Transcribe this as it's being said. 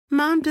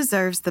Mom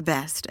deserves the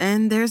best,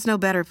 and there's no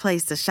better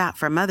place to shop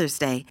for Mother's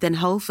Day than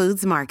Whole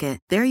Foods Market.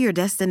 They're your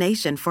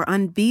destination for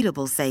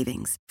unbeatable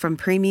savings, from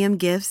premium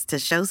gifts to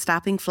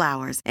show-stopping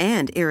flowers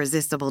and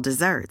irresistible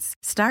desserts.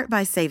 Start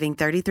by saving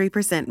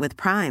 33% with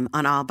Prime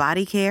on all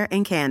body care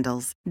and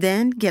candles.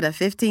 Then get a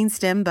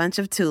 15-stem bunch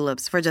of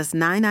tulips for just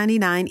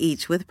 $9.99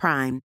 each with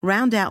Prime.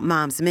 Round out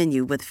Mom's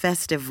menu with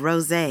festive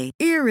rosé,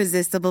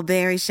 irresistible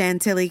berry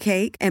chantilly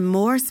cake, and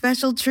more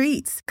special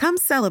treats. Come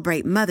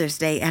celebrate Mother's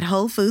Day at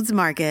Whole Foods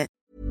Market.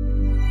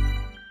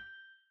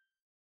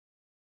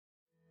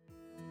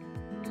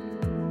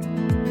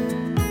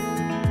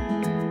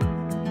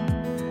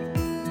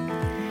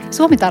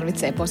 Suomi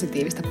tarvitsee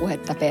positiivista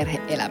puhetta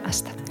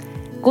perhe-elämästä.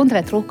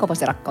 Kuuntelet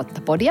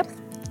Ruuhkavuosirakkautta -podia,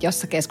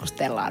 jossa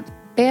keskustellaan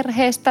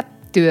perheestä,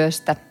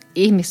 työstä,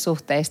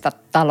 ihmissuhteista,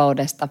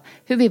 taloudesta,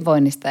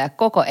 hyvinvoinnista ja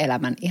koko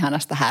elämän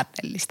ihanasta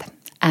härtellistä.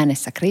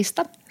 Äänessä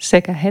Krista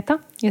sekä Heta,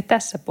 ja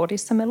tässä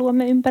podissa me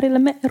luomme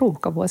ympärillemme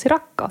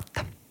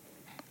ruuhkavuosirakkautta.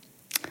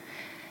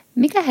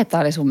 Mikä, Heta,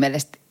 oli sun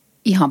mielestä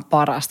ihan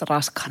parasta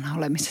raskaana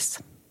olemisessa?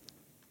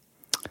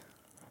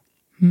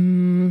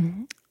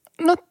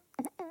 No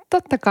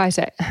totta kai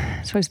se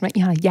oli semmoinen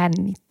ihan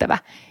jännittävä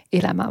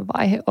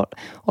elämänvaihe.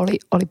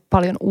 Oli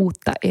paljon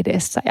uutta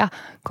edessä ja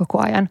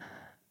koko ajan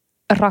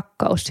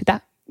rakkaus sitä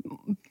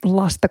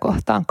lasta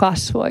kohtaan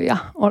kasvoi ja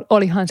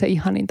olihan se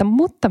ihaninta.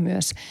 Mutta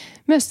myös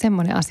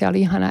semmoinen asia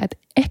oli ihana, että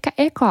ehkä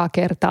ekaa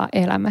kertaa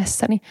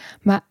elämässäni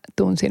mä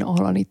tunsin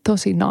oloni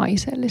tosi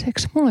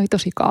naiselliseksi. Mulla oli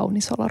tosi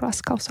kaunis olo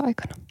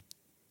raskausaikana.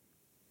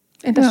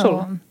 Entäs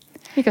sulla?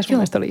 Mikä sun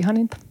mielestä oli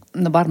ihaninta?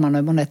 No varmaan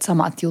noin monet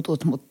samat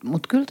jutut,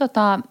 mutta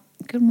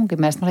kyllä munkin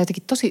mielestä mä olin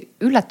jotenkin tosi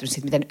yllättynyt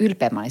siitä, miten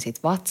ylpeä mä olin siitä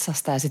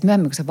vatsasta. Ja sitten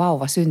myöhemmin, kun se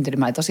vauva syntyi,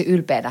 mä olin tosi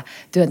ylpeänä,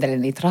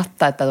 työntelin niitä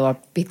rattaita tuolla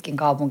pitkin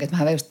kaupunkia.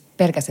 Että mä just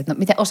pelkäsin, että no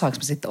miten osaanko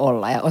mä sitten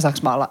olla ja osaanko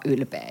mä olla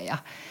ylpeä ja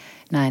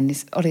näin. Niin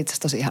oli itse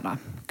asiassa tosi ihanaa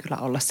kyllä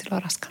olla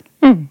silloin raskaana.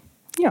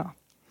 Joo,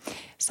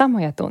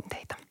 samoja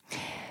tunteita.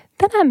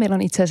 Tänään meillä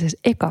on itse asiassa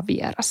eka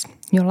vieras,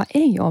 jolla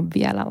ei ole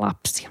vielä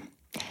lapsia.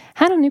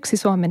 Hän on yksi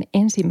Suomen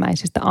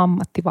ensimmäisistä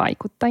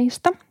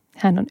ammattivaikuttajista.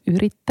 Hän on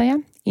yrittäjä,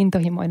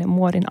 intohimoinen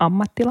muodin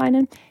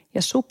ammattilainen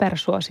ja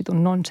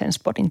supersuositun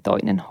Nonsense-podin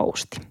toinen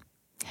hosti.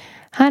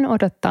 Hän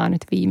odottaa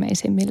nyt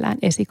viimeisimmillään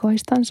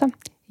esikoistansa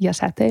ja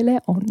säteilee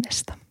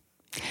onnesta.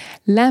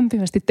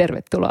 Lämpimästi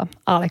tervetuloa,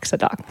 Alexa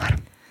Dagmar.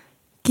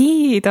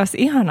 Kiitos,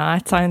 ihanaa,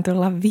 että sain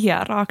tulla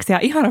vieraaksi ja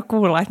ihana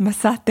kuulla, että mä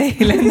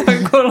säteilen. Toi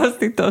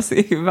kuulosti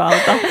tosi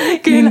hyvältä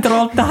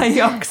introlta tähän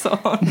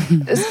jaksoon.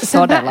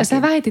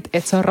 Sä väitit,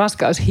 että se on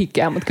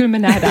raskaushikeä, mutta kyllä me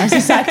nähdään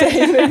se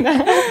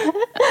säteilynä.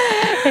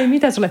 Hei,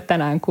 mitä sulle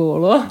tänään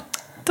kuuluu?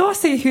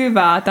 Tosi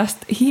hyvää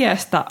tästä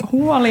hiestä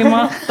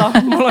huolimatta.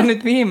 Mulla on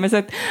nyt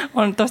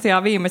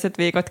viimeiset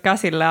viikot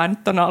käsillä ja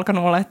nyt on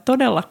alkanut olla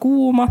todella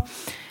kuuma.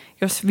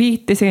 Jos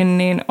viittisin,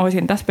 niin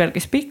olisin tässä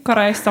pelkissä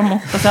pikkareissa,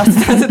 mutta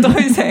säästetään se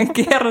toiseen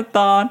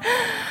kertaan.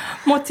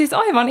 Mutta siis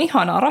aivan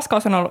ihanaa.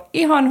 Raskaus on ollut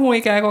ihan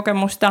huikea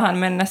kokemus tähän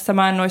mennessä.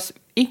 Mä en olisi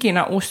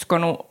ikinä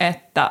uskonut,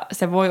 että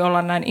se voi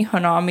olla näin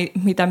ihanaa,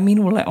 mitä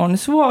minulle on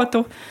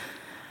suotu.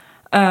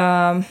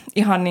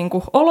 Ihan niin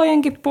kuin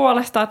olojenkin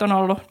puolesta, että on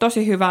ollut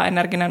tosi hyvä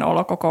energinen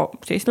olo koko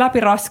siis läpi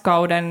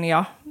raskauden.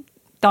 Ja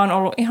tää on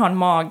ollut ihan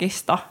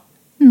maagista,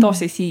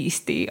 tosi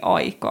siistiä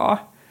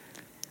aikaa.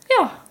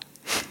 Joo.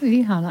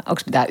 Ihana.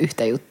 Onko mitään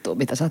yhtä juttua,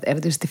 mitä sä oot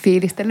erityisesti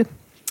fiilistellyt?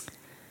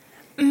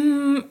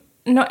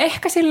 No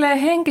ehkä silleen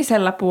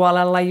henkisellä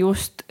puolella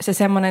just se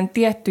semmoinen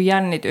tietty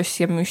jännitys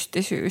ja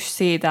mystisyys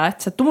siitä,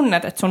 että sä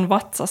tunnet, että sun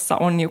vatsassa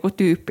on joku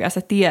tyyppi ja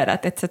sä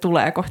tiedät, että se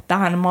tulee kohta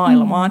tähän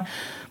maailmaan.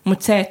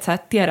 Mutta se, että sä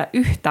et tiedä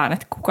yhtään,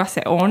 että kuka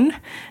se on,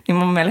 niin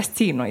mun mielestä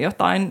siinä on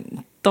jotain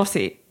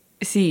tosi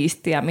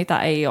siistiä, mitä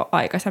ei ole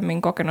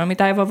aikaisemmin kokenut,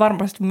 mitä ei voi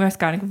varmasti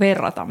myöskään niin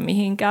verrata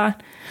mihinkään.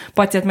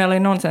 Paitsi, että meillä oli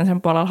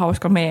Nonsensen puolella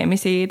hauska meemi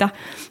siitä,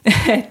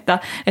 että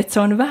se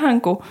on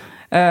vähän kuin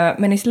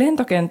menisi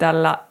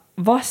lentokentällä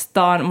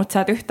vastaan, mutta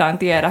sä et yhtään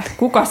tiedä,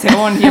 kuka se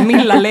on ja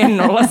millä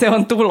lennolla se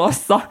on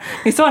tulossa.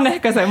 Niin se on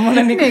ehkä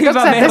semmoinen niin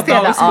hyvä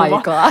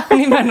vertauskuva.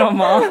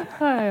 Nimenomaan.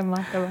 Ai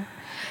mahtavaa.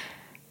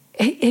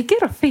 Ei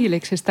kerro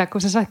fiiliksistä,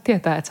 kun sä sait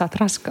tietää, että sä oot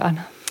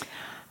raskaana.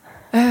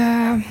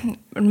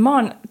 Mä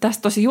oon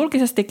tästä tosi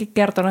julkisestikin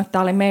kertonut, että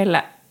tää oli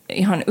meille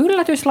ihan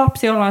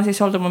yllätyslapsi. Ollaan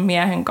siis oltu mun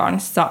miehen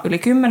kanssa yli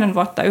 10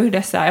 vuotta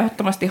yhdessä ja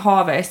ehdottomasti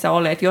haaveissa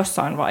oli, että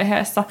jossain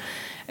vaiheessa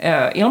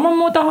ilman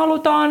muuta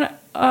halutaan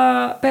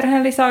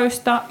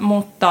perheenlisäystä,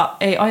 mutta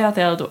ei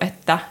ajateltu,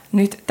 että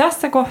nyt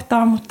tässä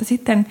kohtaa, mutta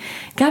sitten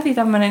kävi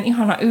tämmöinen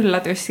ihana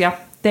yllätys ja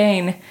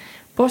tein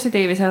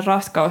positiivisen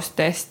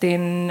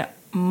raskaustestin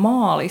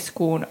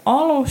maaliskuun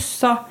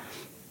alussa.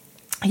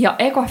 Ja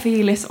eka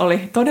fiilis oli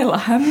todella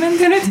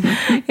hämmentynyt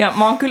ja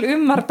mä oon kyllä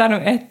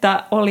ymmärtänyt,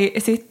 että oli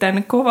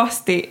sitten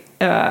kovasti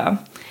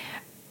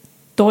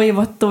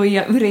toivottu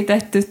ja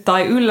yritetty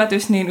tai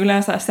yllätys, niin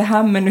yleensä se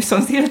hämmennys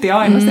on silti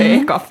aina se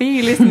eka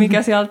fiilis,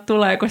 mikä sieltä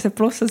tulee, kun se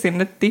plussa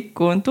sinne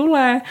tikkuun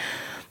tulee.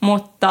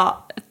 Mutta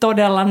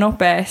todella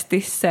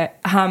nopeasti se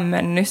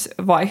hämmennys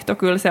vaihtoi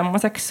kyllä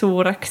semmoiseksi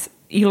suureksi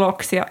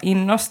iloksi ja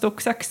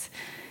innostukseksi.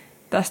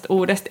 tästä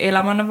uudesta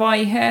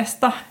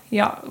elämänvaiheesta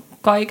ja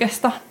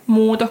kaikesta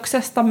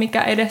muutoksesta,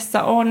 mikä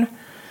edessä on.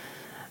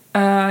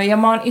 Ja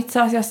mä oon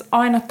itse asiassa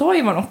aina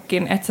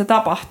toivonutkin, että se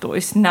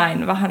tapahtuisi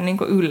näin vähän niin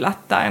kuin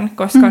yllättäen,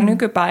 koska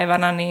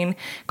nykypäivänä niin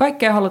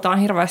kaikkea halutaan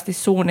hirveästi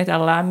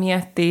suunnitella ja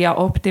miettiä ja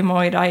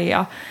optimoida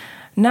ja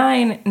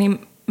näin,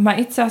 niin mä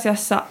itse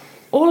asiassa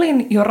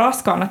olin jo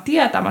raskaana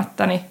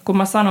tietämättäni, kun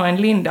mä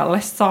sanoin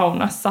Lindalle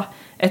saunassa,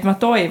 että mä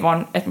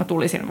toivon, että mä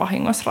tulisin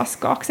vahingossa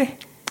raskaaksi.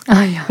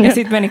 Ja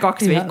sitten meni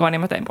 2 viikkoa,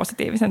 niin mä tein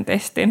positiivisen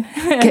testin.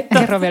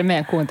 Kerro vielä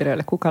meidän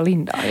kuuntelijoille, kuka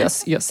Linda on,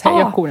 jos he ei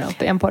ole kuunnellut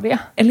teidän podia.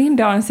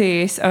 Linda on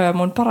siis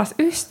mun paras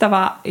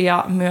ystävä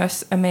ja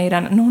myös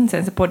meidän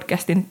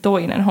Nonsense-podcastin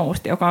toinen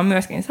hosti, joka on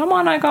myöskin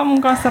samaan aikaan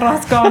mun kanssa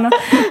raskaana.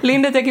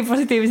 Linda teki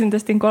positiivisen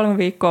testin 3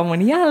 viikkoa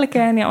mun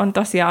jälkeen ja on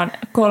tosiaan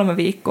 3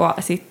 viikkoa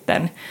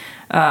sitten,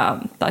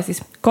 tai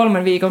siis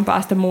 3 viikon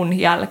päästä mun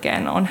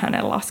jälkeen on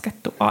hänen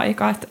laskettu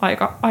aika. Että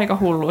aika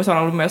hullua. Se on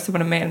ollut myös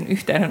semmoinen meidän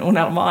yhteinen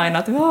unelma aina,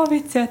 että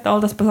vitsi, että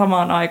oltaisipa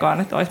samaan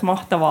aikaan, että olisi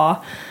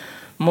mahtavaa.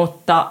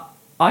 Mutta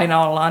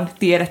aina ollaan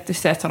tiedetty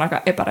se, että se on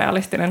aika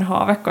epärealistinen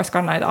haave,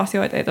 koska näitä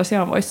asioita ei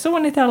tosiaan voi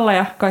suunnitella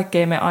ja kaikki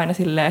ei mene aina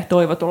silleen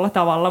toivotulla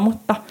tavalla,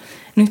 mutta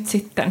nyt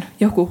sitten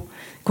joku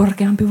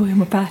korkeampi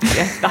voima päätti,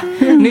 että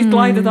nyt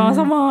laitetaan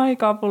samaan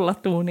aikaan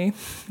pullat tuuniin.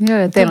 Joo,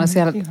 ja teillä on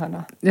siellä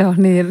ihanaa. Joo,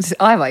 niin, siis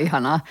aivan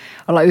ihanaa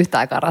olla yhtä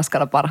aikaa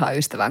raskaana parhaan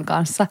ystävän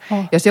kanssa.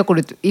 Jos joku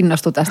nyt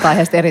innostuu tästä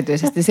aiheesta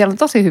erityisesti, niin siellä on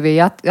tosi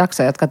hyviä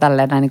jaksoja, jotka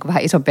tälleen näin niin kuin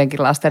vähän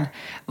isompienkin lasten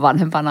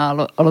vanhempana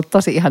on ollut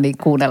tosi ihan niin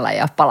kuunnella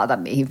ja palata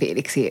niihin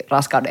fiiliksiin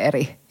raskauden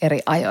eri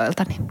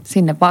ajoilta. Niin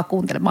sinne vaan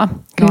kuuntelemaan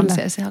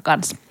Nonsenseä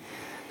kanssa.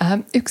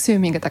 Yksi syy,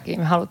 minkä takia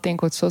me haluttiin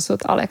kutsua sut,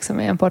 Alexa,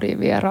 meidän podin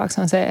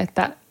vieraaksi, on se,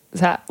 että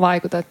sä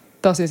vaikutat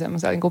tosi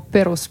semmoiselta niin kuin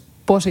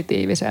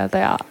peruspositiiviselta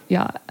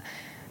ja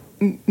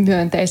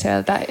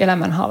myönteiseltä,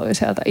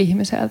 elämänhaluiselta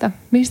ihmiseltä.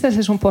 Mistä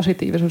se sun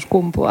positiivisuus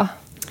kumpuaa?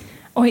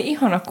 Oi,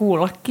 ihana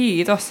kuulla,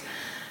 kiitos.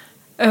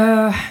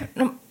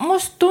 No,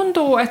 musta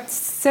tuntuu, että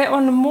se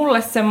on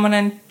mulle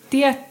semmoinen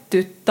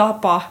tietty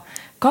tapa,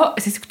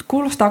 siis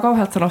kuulostaa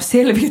kauhealta sanoa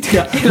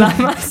selviytyä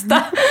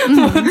elämästä,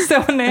 mutta se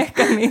on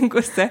ehkä niinku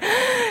se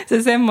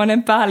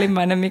semmoinen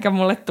päällimmäinen, mikä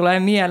mulle tulee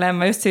mieleen.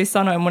 Mä just siis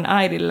sanoin mun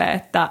äidille,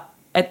 että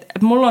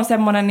mulla on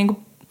semmoinen niinku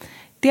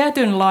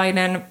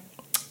tietynlainen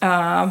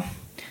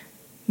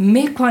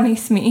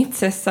mekanismi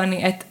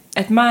itsessäni, että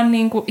mä en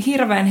niinku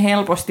hirveän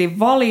helposti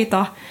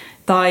valita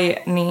tai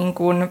niin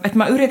kuin, että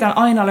mä yritän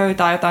aina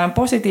löytää jotain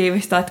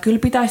positiivista, että kyllä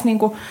pitäisi niin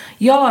kuin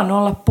jalan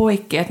olla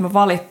poikki, että mä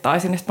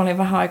valittaisin. Ja sitten mä olin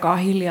vähän aikaa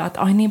hiljaa,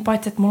 että ai niin,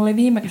 paitsi että mulla oli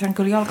viime kesän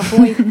kyllä jalka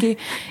poikki.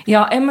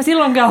 Ja en mä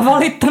silloinkaan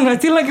valittanut,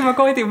 että silloinkin mä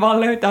koitin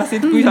vaan löytää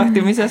siitä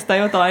pysähtymisestä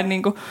jotain,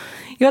 niin kuin,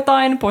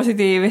 jotain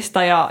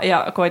positiivista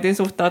ja koitin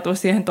suhtautua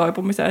siihen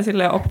toipumiseen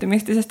silleen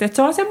optimistisesti. Että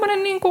se on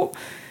semmoinen niin kuin,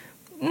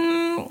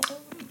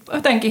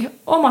 jotenkin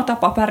oma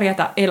tapa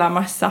pärjätä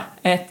elämässä,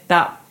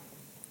 että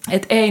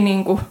ei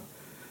niin kuin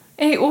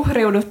ei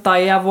uhriudu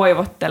tai jää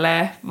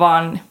voivottelee,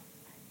 vaan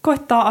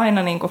koittaa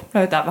aina niin kuin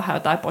löytää vähän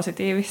jotain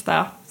positiivista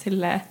ja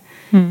silleen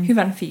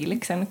hyvän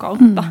fiiliksen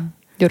kautta.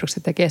 Joudutko se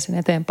tekee sen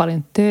eteen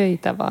paljon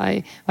töitä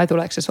vai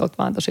tuleeko se sulta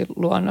vaan tosi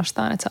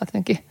luonnostaan, että sä oot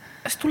jotenkin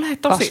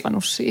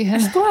kasvanut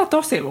siihen? Se tulee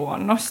tosi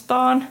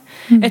luonnostaan.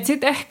 Että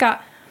sit ehkä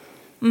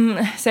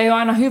se ei ole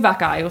aina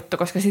hyväkään juttu,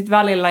 koska sit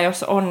välillä,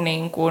 jos on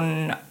niin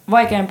kuin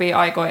vaikeampia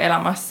aikoja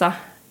elämässä,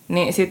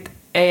 niin sit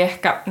ei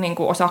ehkä niin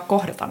kuin osaa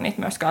kohdata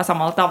niitä myöskään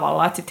samalla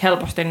tavalla. Että sitten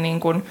helposti niin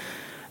kuin,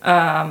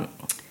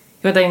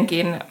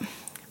 jotenkin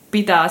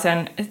pitää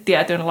sen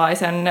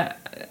tietynlaisen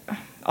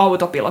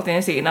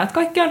autopilotin siinä, että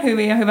kaikki on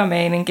hyvin ja hyvä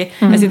meininki.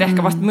 Ja sitten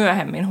ehkä vasta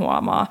myöhemmin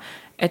huomaa,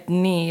 että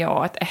niin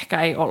joo, että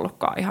ehkä ei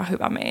ollutkaan ihan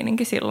hyvä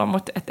meininki silloin,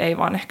 mutta et ei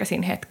vaan ehkä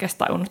siinä hetkessä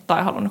tajunnut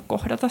tai halunnut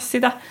kohdata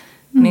sitä.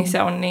 Niin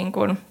se on niin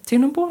kuin,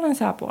 siinä on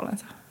puolensa ja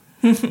puolensa.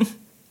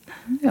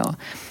 Joo.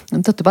 Te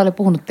olette paljon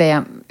puhunut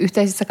teidän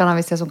yhteisissä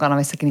kanavissa ja sun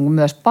kanavissakin niin kuin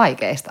myös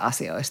vaikeista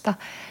asioista.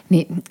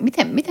 Niin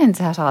miten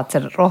sä saat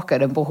sen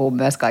rohkeuden puhua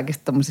myös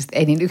kaikista tommosista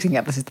ei niin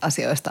yksinkertaisista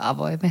asioista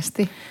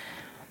avoimesti?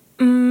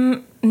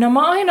 No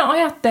mä aina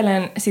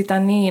ajattelen sitä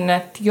niin,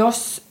 että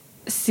jos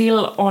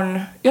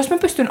mä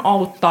pystyn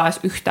auttamaan edes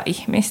yhtä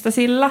ihmistä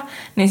sillä,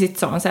 niin sit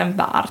se on sen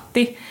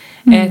väärti.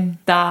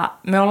 Että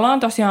me ollaan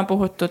tosiaan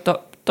puhuttu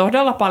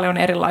todella paljon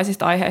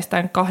erilaisista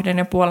aiheista 2,5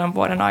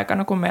 vuoden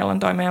aikana, kun meillä on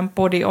toi meidän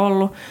podi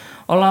ollut.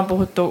 Ollaan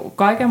puhuttu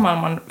kaiken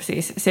maailman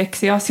siis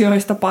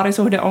seksiasioista,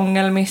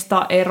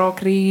 parisuhdeongelmista,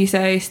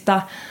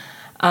 erokriiseistä.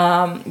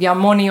 Ja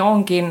moni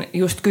onkin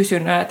just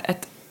kysynyt,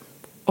 että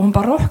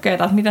onpa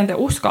rohkeata, että miten te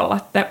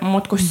uskallatte,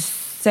 mutta kun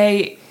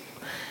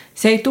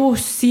se ei tule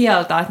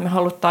sieltä, että me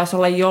haluttaisiin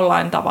olla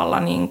jollain tavalla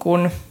niin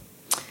kuin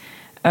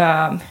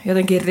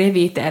jotenkin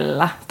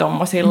revitellä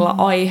tommosilla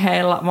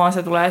aiheilla, vaan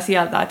se tulee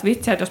sieltä, että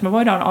vitsi, että jos me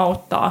voidaan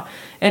auttaa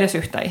edes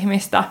yhtä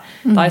ihmistä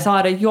tai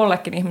saada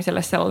jollekin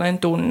ihmiselle sellainen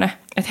tunne,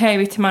 että hei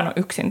vitsi, mä en ole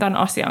yksin tämän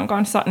asian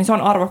kanssa, niin se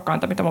on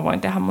arvokkainta, mitä mä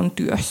voin tehdä mun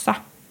työssä.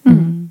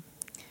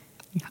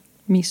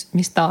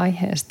 Mistä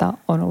aiheesta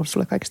on ollut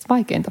sulle kaikista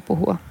vaikeinta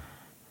puhua?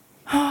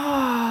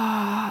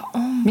 Oh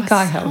Mikä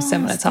aihe on ollut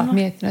semmoinen, että sä oot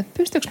miettinyt, että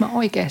pystyykö mä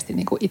oikeasti,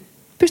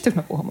 pystyykö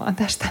mä puhumaan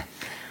tästä?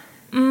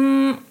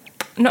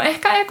 No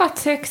ehkä ekat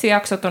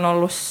seksijaksot on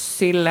ollut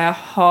silleen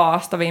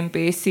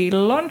haastavimpia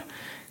silloin,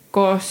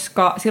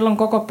 koska silloin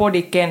koko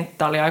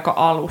bodykenttä oli aika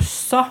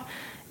alussa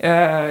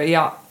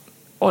ja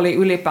oli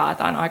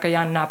ylipäätään aika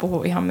jännää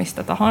puhua ihan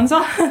mistä tahansa.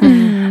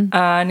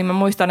 Niin mä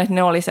muistan, että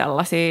ne oli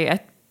sellaisia,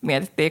 että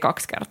mietittiin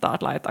 2 kertaa,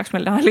 että laitetaanko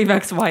meille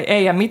liveksi vai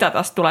ei ja mitä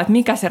tästä tulee, että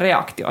mikä se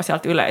reaktio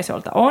sieltä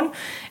yleisöltä on.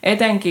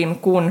 Etenkin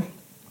kun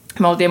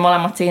me oltiin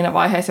molemmat siinä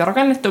vaiheessa jo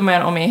rakennettu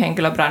meidän omia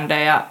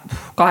henkilöbrändejä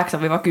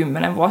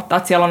 8-10 vuotta,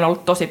 että siellä on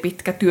ollut tosi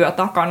pitkä työ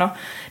takana,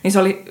 niin se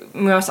oli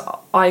myös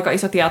aika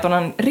iso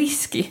tietoinen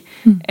riski,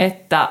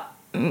 että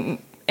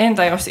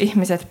entä jos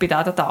ihmiset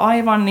pitää tätä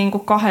aivan niin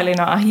kuin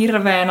kahelina ja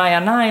hirveänä ja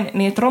näin,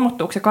 niin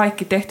romuttuuko se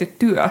kaikki tehty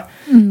työ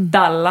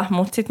tällä,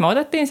 mutta sitten me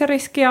otettiin se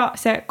riski ja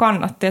se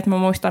kannatti, että mä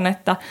muistan,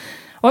 että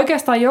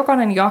oikeastaan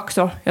jokainen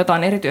jakso, jota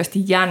on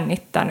erityisesti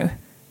jännittänyt,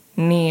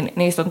 niin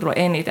niistä on tullut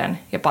eniten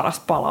ja paras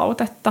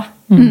palautetta.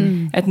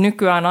 Et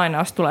nykyään aina,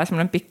 jos tulee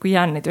semmoinen pikku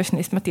jännitys,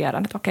 niin mä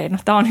tiedän, että okei, no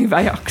tää on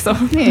hyvä jakso.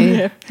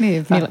 Niin.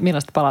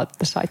 Millaista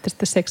palautetta saitte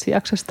sitten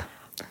seksijaksosta?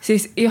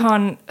 Siis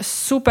ihan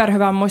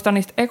superhyvä, muistan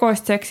niistä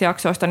ekoista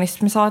seksijaksoista, niin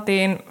me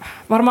saatiin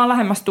varmaan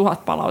lähemmäs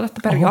 1000 palautetta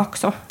per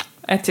jakso.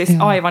 Että siis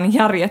aivan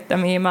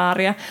järjettömiä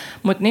määriä.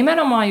 Mutta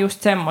nimenomaan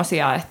just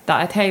semmosia,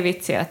 että hei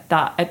vitsi,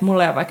 että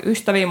mulla ei ole vaikka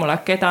ystäviä, mulla ei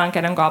ole ketään,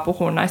 kenen kanssa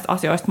puhua näistä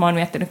asioista. Mä oon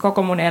miettinyt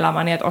koko mun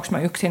elämäni, että onko mä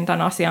yksin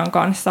tämän asian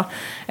kanssa.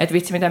 Että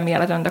vitsi, miten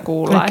mieletöntä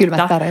kuulla.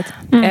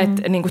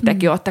 Että niin kuin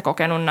tekin olette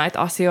kokenut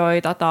näitä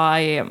asioita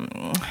tai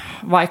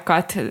vaikka,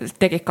 että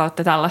tekin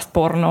kautta tällaista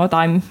pornoa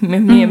tai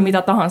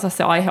mitä tahansa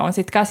se aihe on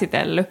sitten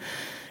käsitellyt.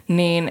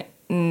 Niin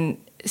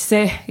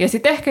se, ja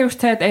sitten ehkä just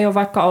se, että ei ole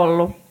vaikka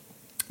ollut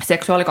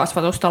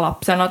seksuaalikasvatusta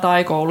lapsena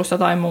tai koulussa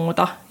tai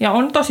muuta, ja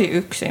on tosi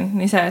yksin,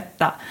 niin se,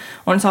 että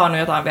on saanut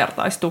jotain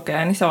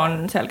vertaistukea, niin se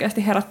on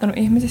selkeästi herättänyt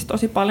ihmisistä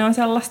tosi paljon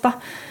sellaista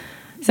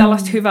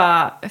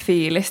hyvää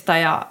fiilistä,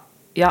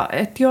 ja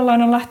että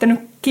jollain on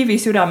lähtenyt kivi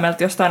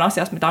sydämeltä jostain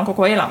asiasta, mitä on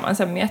koko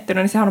elämänsä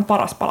miettinyt, niin sehän on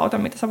paras palaute,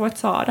 mitä sä voit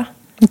saada.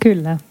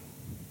 Kyllä.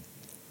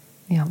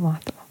 Ihan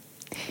mahtavaa.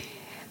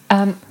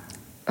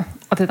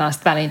 Otetaan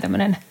sitten väliin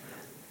tämmöinen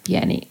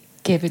pieni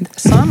kevyt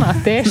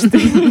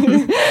sanatesti.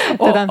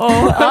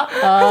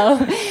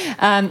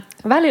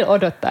 Välillä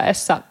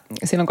odottaessa,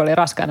 silloin kun oli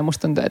raskaana,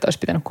 musta tuntui, että olisi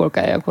pitänyt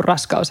kulkea joku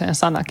raskauseen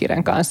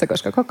sanakirjan kanssa,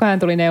 koska koko ajan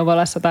tuli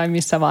neuvolassa tai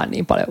missä vaan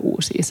niin paljon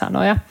uusia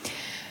sanoja.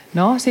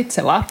 No, sitten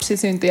se lapsi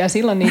syntyi ja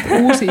silloin niitä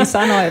uusia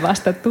sanoja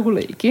vasta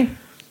tulikin.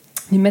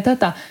 Niin me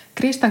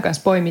Kristan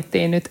kanssa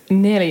poimittiin nyt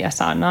 4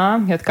 sanaa,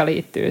 jotka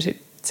liittyy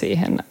sitten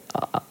siihen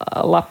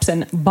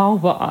lapsen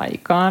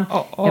vauva-aikaan.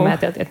 Ja mä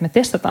ajattelin, että me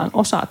testataan,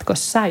 osaatko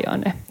sä jo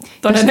ne.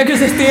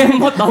 Todennäköisesti en,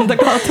 mutta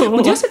antakaa tulla.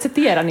 Mutta jos et sä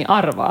tiedä, niin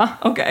arvaa.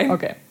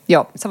 Okei.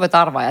 Joo, sä voit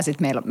arvaa ja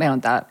sitten meillä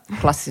on tää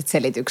klassiset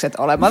selitykset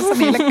olemassa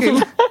niille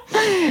kyllä.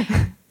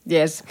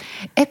 Yes.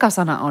 Eka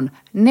sana on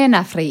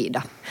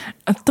nenäfriida.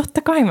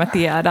 Totta kai mä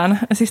tiedän.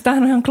 Siis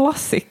tämähän on ihan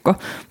klassikko,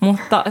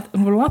 mutta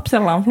kun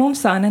lapsella on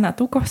flunssaa nenä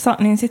tukossa,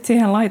 niin sitten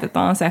siihen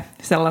laitetaan se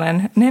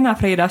sellainen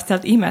nenäfriida,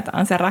 sieltä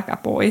imetään se räkä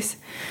pois.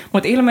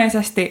 Mutta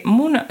ilmeisesti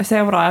mun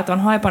seuraajat on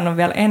haipannut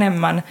vielä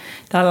enemmän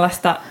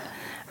tällaista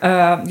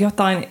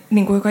jotain,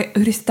 niin kuin, joka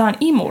yhdistetään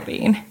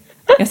imuriin.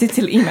 Ja sitten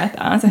sillä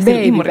imetään se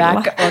sillä imurilla.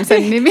 Baby back on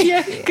sen nimi.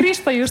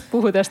 Krista just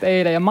puhui tästä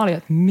eilen ja mä olin,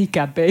 että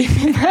mikä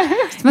baby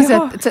back? Mä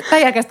sanoin, että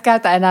tämän jälkeen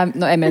käytä enää,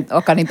 no emme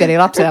olekaan niin pieni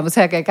lapsena, mutta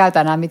sen jälkeen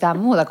käytä enää mitään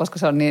muuta, koska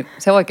se on niin,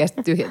 se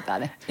oikeasti tyhjentää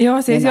ne.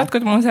 Joo, siis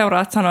jotkut mun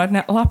seuraajat sanoivat, että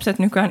ne lapset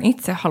nykyään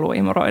itse haluaa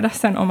imuroida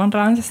sen oman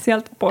räänsä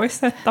sieltä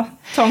pois, että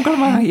se on kyllä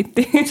vähän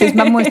hitti. Siis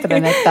mä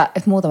muistelen, että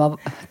muutama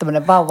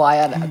tämmöinen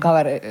vauva-ajan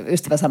kaveri,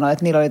 ystävä sanoi,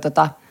 että niillä oli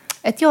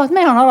että joo, että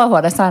meillä on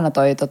olohuoneessa aina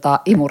toi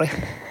imuri.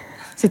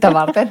 Sitä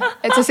varten.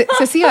 Että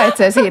se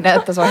sijaitsee siinä,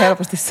 että se on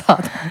helposti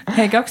saatava.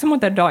 Hei, käykö se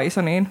muuten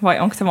Dysoniin vai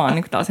onko se vaan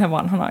niin tällaiseen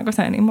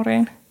vanhanaikaiseen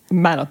imuriin?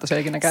 Mä en ole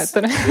tosiaan ikinä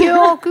käyttänyt.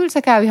 Joo, kyllä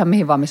se käy ihan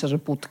mihin vaan, missä on se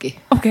putki.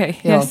 Okei,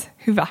 yes,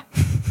 hyvä.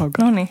 Okay.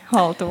 No niin,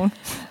 haltuun.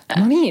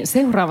 No niin,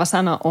 seuraava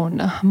sana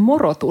on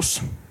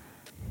morotus.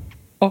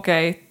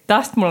 Okei,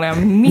 tästä mulla ei ole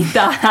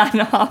mitään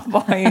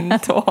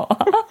havaintoa.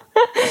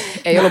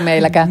 Ei ollut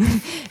meilläkään.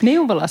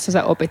 Neuvolassa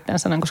sä opit tämän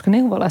sanan, koska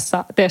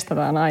neuvolassa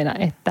testataan aina,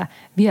 että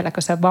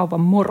vieläkö se vauva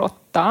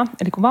morottaa.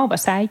 Eli kun vauva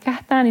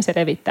säikähtää, niin se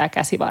levittää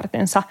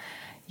käsivartensa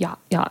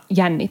ja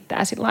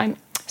jännittää sillain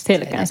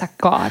selkänsä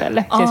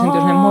kaarelle. Siellä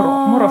syntyy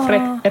sellainen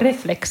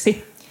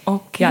moroflexi.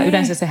 Okay. Ja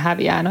yleensä se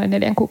häviää noin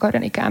 4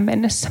 kuukauden ikään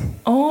mennessä.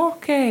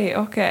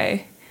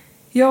 Okei.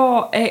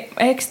 Joo,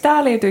 eikö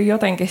tämä liity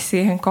jotenkin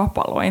siihen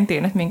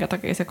kapalointiin, että minkä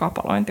takia se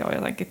kapalointi on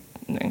jotenkin,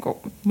 niin kuin,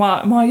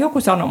 mä oon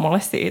joku sanonut mulle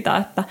siitä,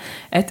 että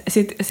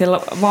sit sillä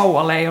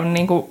vauvalle ei ole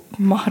niin kuin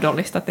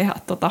mahdollista tehdä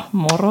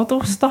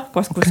morotusta,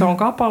 koska kun se on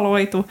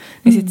kapaloitu,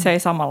 niin sit se ei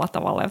samalla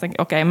tavalla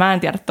jotenkin, okei, mä en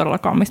tiedä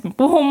todellakaan, mistä mä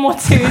puhun,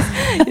 mutta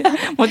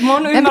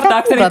mun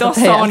ymmärtääkseni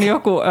tuossa on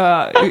joku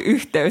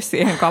yhteys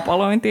siihen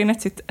kapalointiin,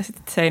 että sit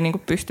se ei niin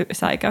kuin pysty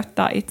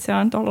säikäyttämään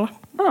itseään tuolla.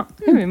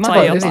 Hyvin, mä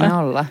voin hyvin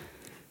olla.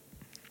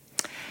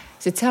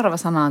 Sitten seuraava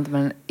sana on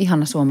tämmöinen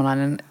ihana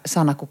suomalainen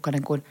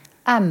sanakukkainen kuin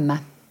ämmä.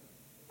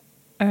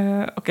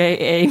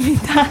 Okei, ei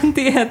mitään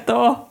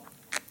tietoa.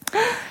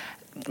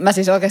 Mä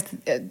siis oikeasti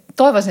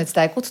toivoisin, että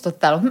sitä ei kutsuta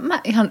täällä, mutta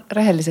mä ihan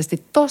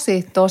rehellisesti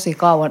tosi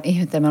kauan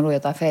ihmettelin. Mä luin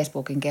jotain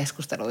Facebookin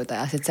keskusteluita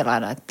ja sitten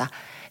sellainen, että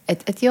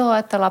joo,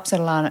 että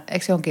lapsella on,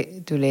 eikö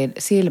jonkin tyyliin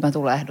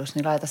silmätulehdus,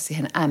 niin laita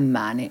siihen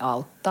ämmään, niin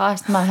auttaa.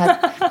 Sitten mä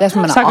pitäis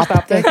mennä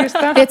apteekista.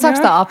 Saako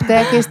sitä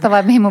apteekista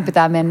vai mihin mun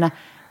pitää mennä?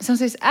 Se on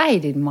siis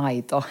äidin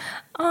maito.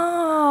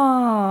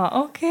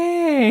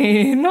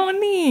 Okei. No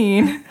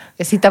niin.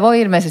 Ja sitä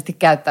voi ilmeisesti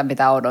käyttää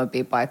mitä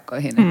oudoimpiin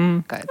paikkoihin.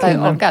 Tai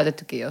on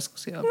käytettykin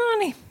joskus jo. No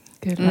niin,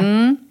 kyllä.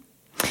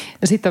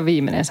 No sitten on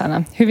viimeinen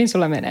sana. Hyvin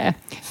sulla menee.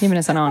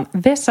 Viimeinen sana on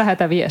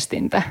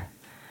vessahätäviestintä.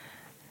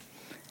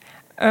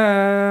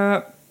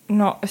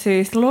 No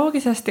siis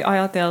loogisesti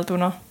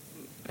ajateltuna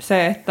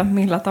se, että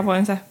millä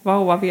tavoin se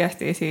vauva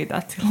viestii siitä,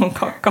 että sillä on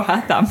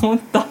kakkahätä,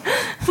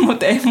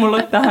 mutta ei mulla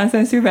ole tähän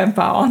sen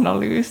syvempää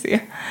analyysiä.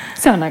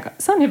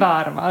 Se on hyvä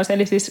arvaus.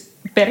 Eli siis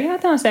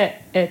periaate on se,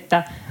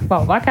 että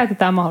vauvaa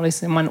käytetään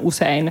mahdollisimman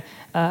usein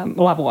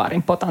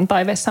lavuaarin potan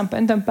tai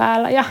vessanpöntön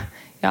päällä ja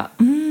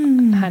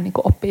hän niin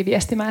kuin oppii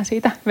viestimään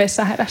siitä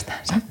vessahädästä.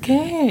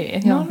 Okei.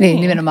 No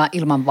niin, nimenomaan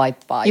ilman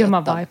vaippaa.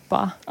 Ilman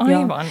vaippaa.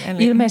 Aivan.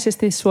 Eli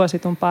ilmeisesti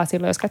suositumpaa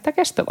silloin, jos käyttää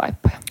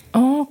kestovaippoja.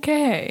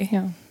 Okei.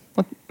 Joo.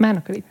 Mutta mä en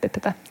ole kyllä itse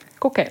tätä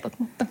kokeillut,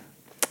 mutta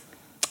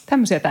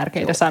tämmöisiä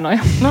tärkeitä sanoja.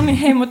 No niin,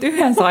 hei, mutta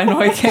yhden sain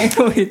oikein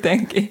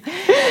kuitenkin.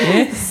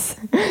 Yes.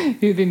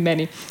 Hyvin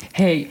meni.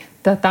 Hei,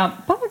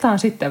 palataan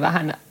sitten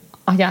vähän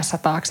ajassa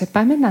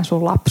taaksepäin. Mennään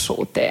sun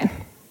lapsuuteen.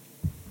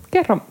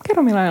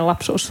 Kerro millainen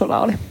lapsuus sulla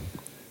oli?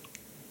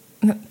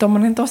 No,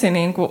 tommonen tosi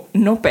niin kuin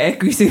nopea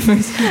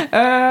kysymys.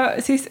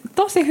 Siis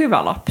tosi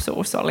hyvä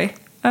lapsuus oli.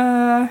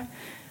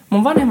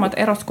 Mun vanhemmat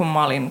eros, kun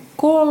mä olin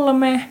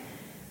 3,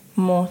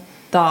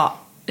 mutta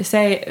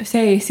se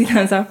ei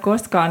sinänsä ole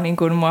koskaan niin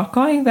kuin mua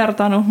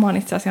kaivertanut. Mä oon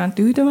itse asiassa ihan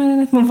tyytyväinen,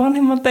 että mun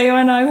vanhemmat ei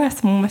ole enää yhdessä.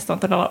 Mun mielestä on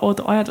todella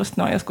outo ajatus,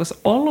 että ne on joskus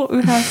ollut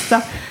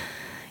yhdessä.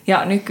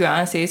 Ja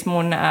nykyään siis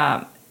mun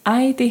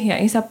äiti ja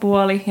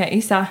isäpuoli ja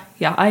isä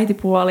ja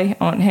äitipuoli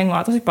on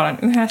hengoa tosi paljon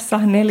yhdessä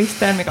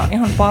nelisteen, mikä on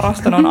ihan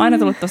parasta. Ne on aina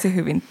tullut tosi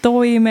hyvin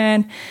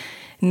toimeen.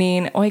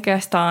 Niin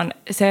oikeastaan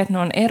se, että ne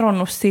on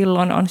eronnut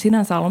silloin, on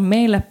sinänsä ollut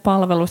meille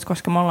palvelus,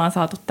 koska me ollaan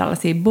saatu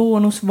tällaisia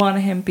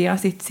bonusvanhempia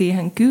sit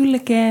siihen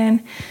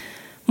kylkeen.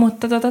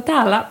 Mutta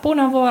täällä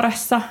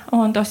Punavuoressa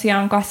on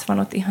tosiaan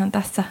kasvanut ihan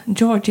tässä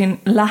Georgin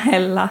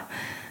lähellä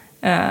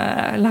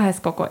lähes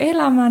koko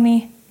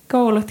elämäni,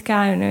 koulut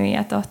käynyt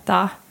ja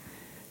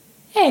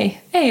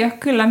ei ole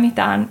kyllä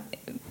mitään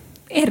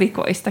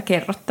erikoista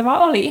kerrottavaa.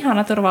 Oli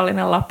ihana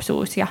turvallinen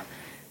lapsuus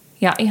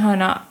ja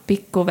ihana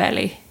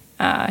pikkuveli,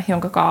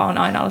 jonka kanssa on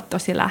aina ollut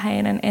tosi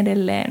läheinen,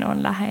 edelleen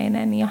on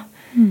läheinen.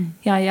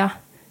 Ja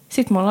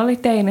sitten mulla oli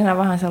teininä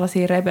vähän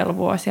sellaisia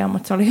rebel-vuosia,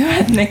 mutta se oli hyvä,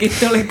 että nekin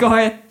tuli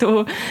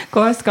koettua,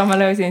 koska mä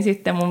löysin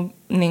sitten mun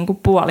niin kuin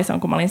puolison,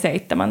 kun mä olin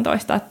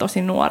 17, että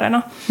tosi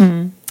nuorena.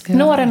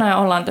 Nuorena ja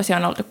ollaan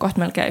tosiaan oltu kohta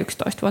melkein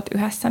 11 vuotta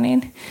yhdessä,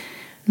 niin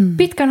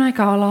pitkän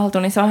aikaa ollaan oltu,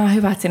 niin se on ihan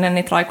hyvä, että sinne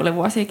niitä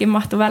raikulivuosiakin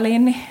mahtui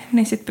väliin,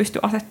 niin sitten pystyy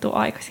asettua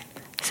aikaisin.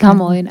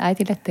 Samoin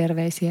äitille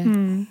terveisiä.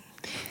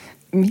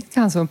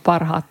 Mitkä on sun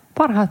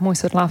parhaat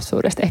muistot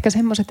lapsuudesta? Ehkä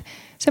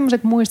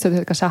semmoiset muistot,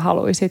 jotka sä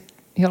haluaisit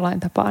jollain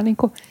tapaa, niin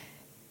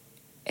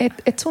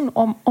että sun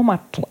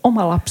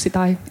oma lapsi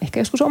tai ehkä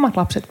joskus omat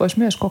lapset vois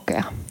myös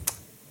kokea.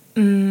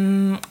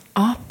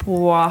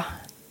 Apua.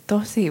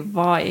 Tosi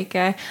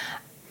vaikea.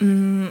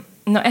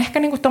 No ehkä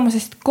niinku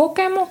tommosista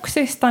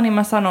kokemuksista, niin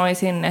mä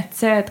sanoisin, että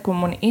se, että kun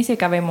mun isi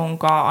kävi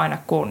munkaan aina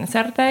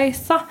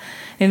konserteissa,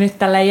 niin nyt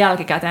tälleen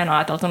jälkikäteen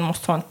ajateltuna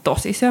musta se on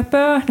tosi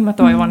söpöä, niin mä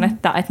toivon,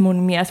 että mun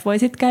mies voi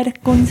sit käydä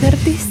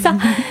konsertissa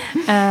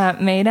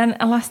meidän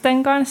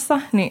lasten kanssa,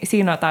 niin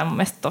siinä on jotain mun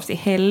mielestä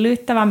tosi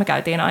hellyyttävää. Me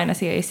käytiin aina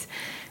siis,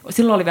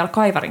 silloin oli vielä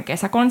Kaivarin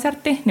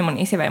kesäkonsertti, niin mun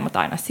isi vei mut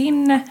aina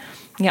sinne.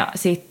 Ja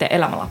sitten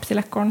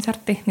Elämälapsille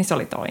konsertti, niin se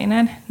oli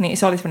toinen. Niin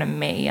se oli semmoinen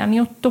meidän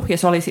juttu. Ja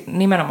se oli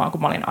nimenomaan,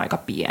 kun mä olin aika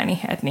pieni.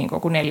 Että niin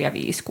kuin 4,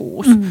 5,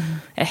 6,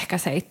 ehkä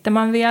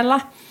 7 vielä.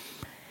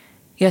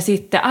 Ja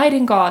sitten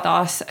äidin kanssa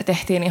taas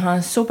tehtiin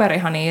ihan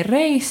superihania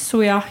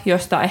reissuja,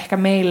 josta ehkä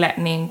meille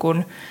niin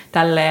kuin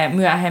tälleen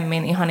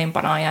myöhemmin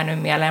ihanimpana on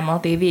jäänyt mieleen. Me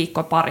oltiin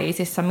viikko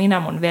Pariisissa, minä,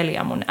 mun veli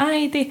ja mun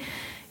äiti.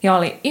 Ja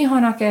oli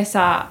ihana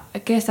kesä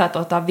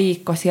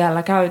viikko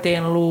siellä,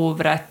 käytiin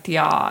Louvret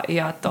ja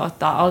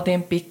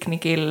oltiin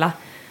piknikillä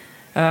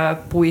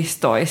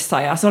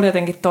puistoissa ja se oli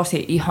jotenkin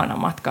tosi ihana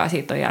matka ja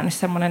siitä on jäänyt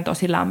semmoinen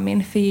tosi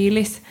lämmin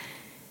fiilis.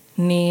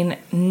 Niin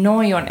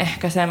noi on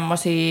ehkä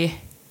semmosia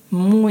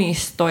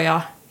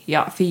muistoja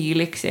ja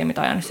fiiliksiä,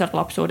 mitä on jäänyt sieltä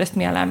lapsuudesta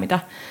mieleen, mitä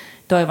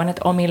toivon,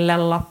 että omille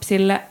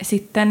lapsille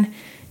sitten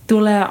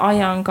tulee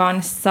ajan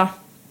kanssa.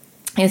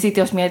 Ja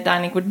sitten jos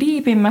mietitään niin kuin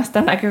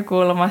diipimmästä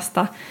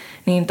näkökulmasta,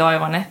 niin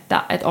toivon,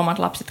 että omat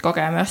lapset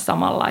kokee myös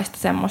samanlaista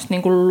semmoista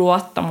niin kuin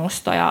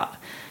luottamusta ja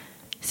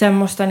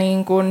semmoista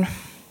niin kuin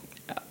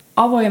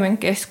avoimen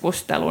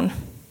keskustelun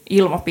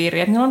ilmapiiri,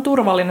 että niillä on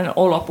turvallinen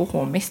olo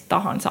puhua mistä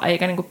tahansa,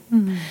 eikä niinku,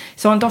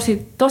 se on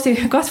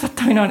tosi,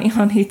 kasvattaminen on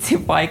ihan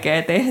hitsin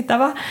vaikea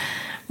tehtävä,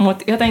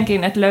 mutta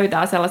jotenkin, että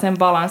löytää sellaisen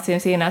balanssin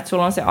siinä, että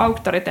sulla on se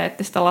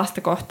auktoriteetti sitä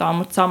lasta kohtaan,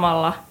 mutta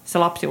samalla se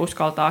lapsi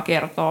uskaltaa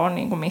kertoa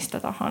niinku mistä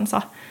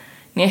tahansa,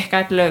 niin ehkä,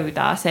 että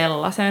löytää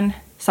sellaisen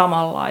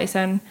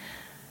samanlaisen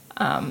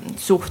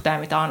suhteen,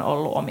 mitä on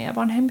ollut omien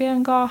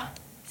vanhempien kanssa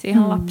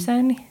siihen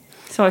lapseen, niin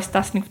se olisi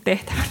taas niinku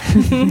tehtävänä.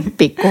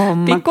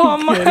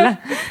 Pikkuhomma. Kyllä.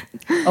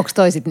 Onko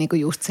toi sitten niinku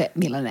just se,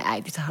 millainen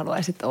äiti sä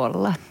haluaisit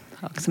olla?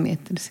 Oletko sä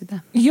miettinyt sitä?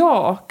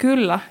 Joo,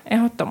 kyllä,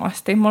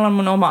 ehdottomasti. Mulla on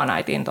mun omaan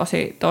äitiin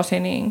tosi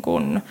niin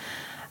kuin,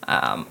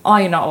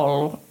 aina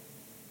ollut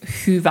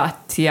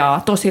hyvät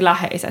ja tosi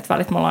läheiset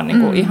välit. Me ollaan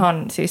niin kuin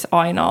ihan siis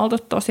aina oltu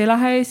tosi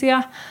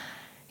läheisiä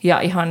ja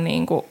ihan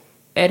niin kuin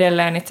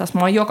edelleen itse asiassa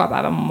mä oon joka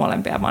päivä mun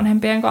molempien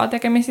vanhempien kanssa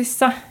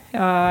tekemisissä,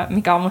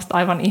 mikä on musta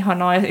aivan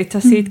ihanaa. Ja itse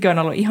asiassa siitäkin on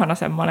ollut ihana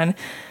semmoinen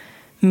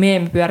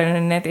meemi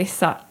pyörinyt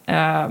netissä,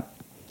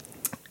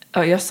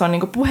 jossa on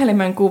niinku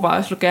puhelimen kuva,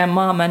 jos lukee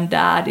mom and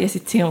dad, ja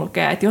sitten siinä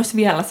lukee, että jos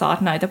vielä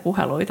saat näitä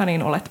puheluita,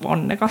 niin olet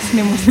onnekas.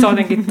 Niin musta se on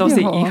jotenkin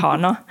tosi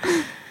ihana,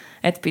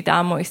 että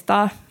pitää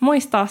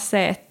muistaa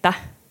se, että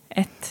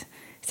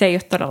se ei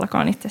ole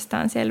todellakaan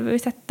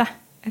itsestäänselvyys, että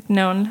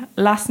ne on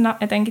läsnä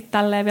etenkin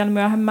tälleen vielä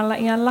myöhemmällä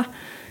iällä.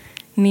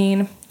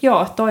 Niin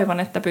joo, toivon,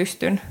 että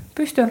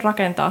pystyn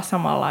rakentamaan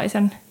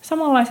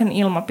samanlaisen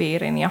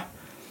ilmapiirin ja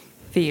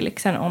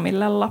fiiliksen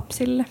omille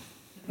lapsille.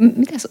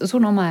 Mitä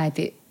sun oma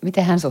äiti,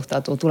 miten hän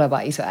suhtautuu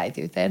tulevaan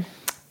isoäitiyteen?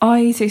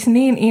 Ai siis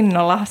niin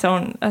innolla, se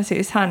on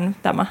siis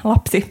tämä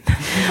lapsi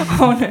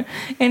on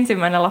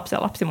ensimmäinen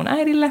lapsi mun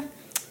äidille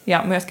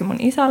ja myöskin mun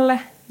isälle,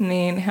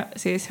 niin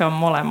siis he on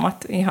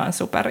molemmat ihan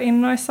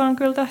superinnoissaan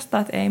kyllä tästä,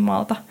 että ei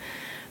malta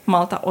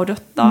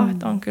odottaa,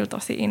 että on kyllä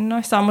tosi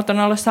innoissaan, mutta on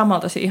ollut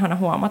samalla tosi ihana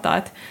huomata,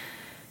 että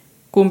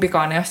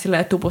kumpikaan ei ole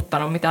silleen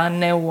tuputtanut mitään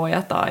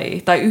neuvoja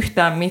tai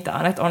yhtään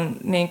mitään, että on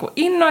niin kuin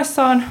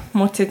innoissaan,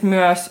 mutta sitten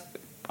myös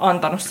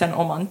antanut sen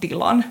oman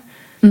tilan,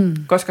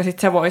 koska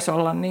sitten se voisi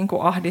olla niin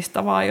kuin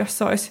ahdistavaa,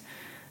 jos olisi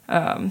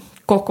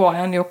koko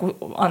ajan joku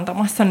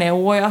antamassa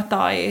neuvoja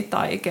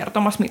tai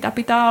kertomassa, mitä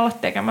pitää olla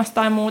tekemässä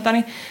tai muuta,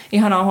 niin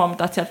ihanaa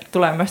huomata, että sieltä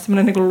tulee myös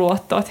sellainen niin kuin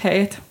luotto, että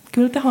hei, et,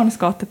 kyllä te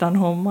hanskaatte tämän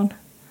homman.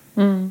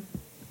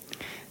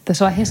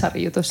 Tässä on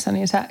Hesarin jutussa,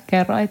 niin sä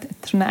kerroit,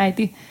 että sun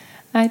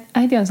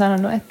äiti on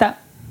sanonut,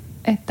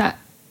 että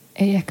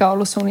ei ehkä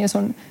ollut sun ja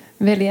sun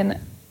veljen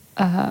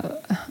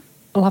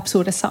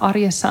lapsuudessa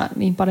arjessa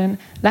niin paljon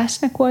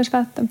läsnä kuin olisi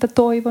välttämättä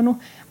toivonut,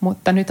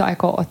 mutta nyt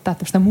aikoo ottaa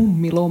tämmöistä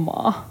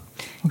mummilomaa.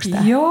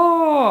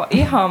 Joo,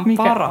 ihan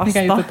parasta.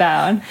 Mikä juttu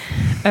tää on?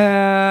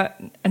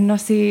 No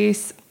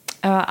siis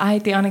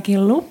äiti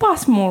ainakin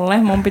lupas mulle.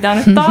 Mun pitää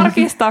nyt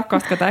tarkistaa,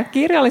 koska tämä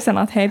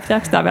kirjallisena, että hei,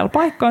 pitääkö tämä vielä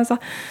paikkaansa,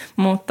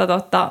 mutta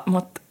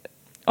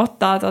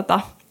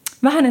ottaa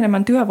vähän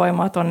enemmän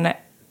työvoimaa tonne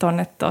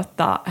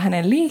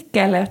hänen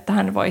liikkeelle, jotta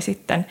hän voi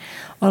sitten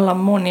olla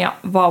mun ja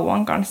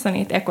vauvan kanssa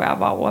niitä ekoja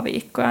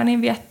vauvaviikkoja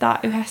niin viettää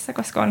yhdessä,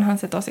 koska onhan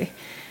se tosi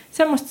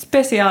semmoista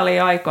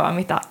spesiaalia aikaa,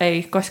 mitä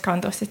ei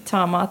koskaan tule sit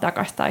saamaan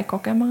takaisin tai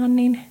kokemaan,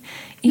 niin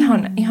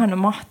ihan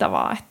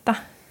mahtavaa, että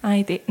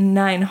äiti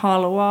näin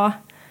haluaa.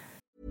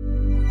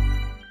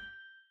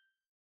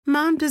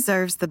 Mom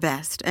deserves the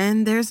best,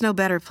 and there's no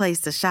better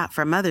place to shop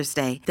for Mother's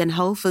Day than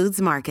Whole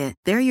Foods Market.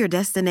 They're your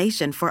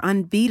destination for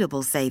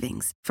unbeatable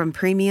savings, from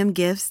premium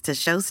gifts to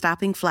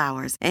show-stopping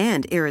flowers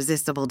and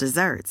irresistible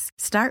desserts.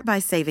 Start by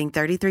saving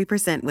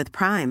 33% with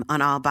Prime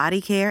on all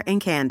body care and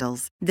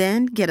candles.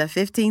 Then get a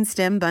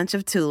 15-stem bunch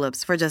of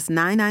tulips for just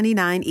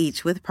 $9.99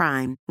 each with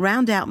Prime.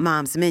 Round out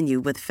Mom's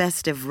menu with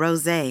festive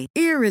rosé,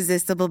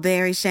 irresistible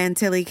berry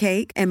chantilly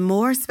cake, and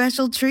more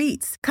special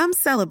treats. Come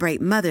celebrate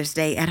Mother's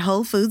Day at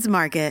Whole Foods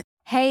Market.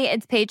 Hey,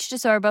 it's Paige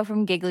DeSorbo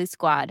from Giggly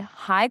Squad.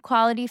 High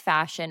quality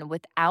fashion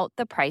without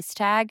the price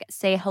tag.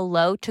 Say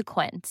hello to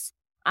Quince.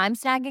 I'm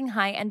snagging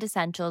high-end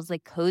essentials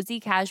like cozy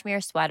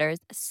cashmere sweaters,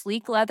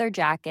 sleek leather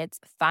jackets,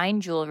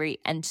 fine jewelry,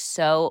 and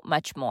so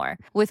much more.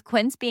 With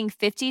Quince being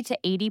 50 to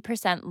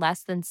 80%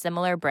 less than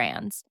similar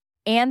brands.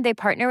 And they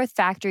partner with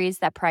factories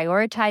that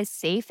prioritize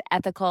safe,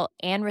 ethical,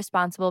 and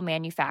responsible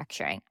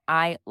manufacturing.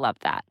 I love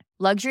that.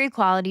 Luxury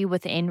quality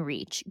within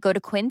reach. Go to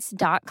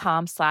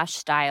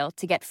quince.com/style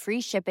to get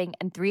free shipping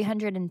and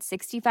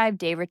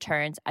 365-day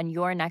returns on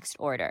your next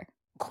order.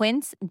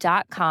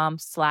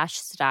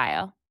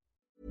 Quince.com/style.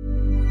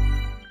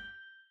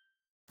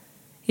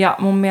 Ja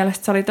mun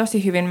mielestä se oli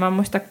tosi hyvin. Mä en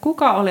muista,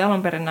 kuka oli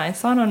alun perin näin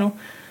sanonut,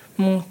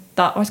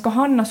 mutta olisiko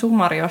Hanna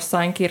Sumari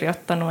jossain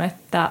kirjoittanut,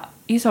 että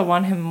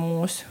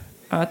isovanhemmuus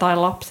tai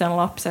lapsen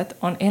lapset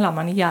on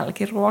elämän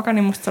jälkiruoka,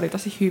 niin musta se oli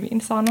tosi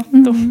hyvin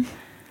sanottu.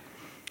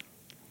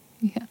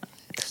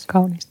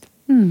 Kaunista.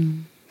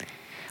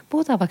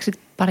 Puhutaan vaikka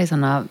pari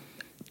sanaa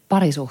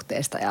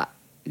parisuhteesta ja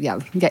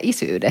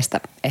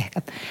isyydestä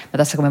ehkä. Mä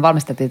tässä kun me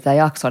valmistettiin tätä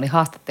jaksoa, niin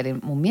haastattelin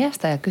mun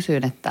miestä ja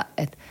kysyin, että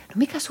no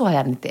mikä sua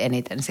jännitti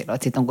eniten silloin,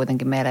 että siitä on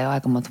kuitenkin meillä jo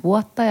aika monta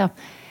vuotta ja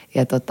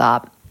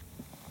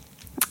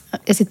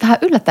Ja sitten vähän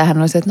yllättäen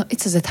oli se, että no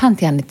itse asiassa, että hän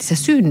jännitti se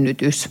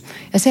synnytys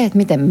ja se, että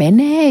miten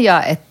menee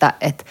ja että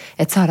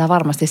saadaan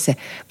varmasti se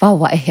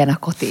vauva ehjänä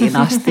kotiin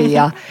asti.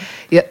 Ja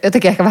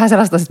jotenkin ehkä vähän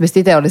sellaista, mistä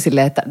itse oli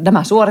silleen, että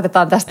nämä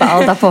suoritetaan tästä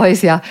alta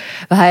pois ja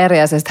vähän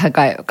eri asiasta hän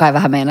kai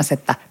vähän meinasi,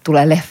 että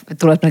tulee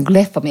niin kuin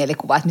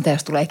leffamielikuva, että mitä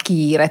jos tulee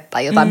kiire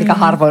tai jotain, mikä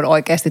harvoin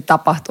oikeasti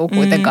tapahtuu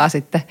kuitenkaan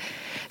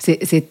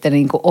sitten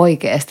niin kuin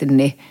oikeasti,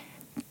 niin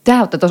te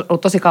olette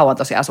ollut tosi kauan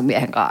tosiaan sun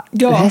miehen kanssa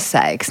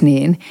yhdessä, eikö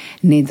niin?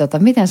 Niin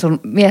miten sun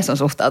mies on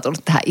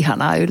suhtautunut tähän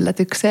ihanaan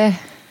yllätykseen?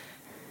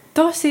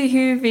 Tosi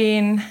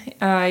hyvin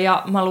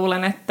ja mä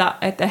luulen, että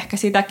ehkä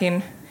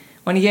sitäkin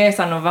on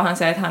jeesannut vähän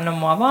se, että hän on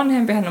mua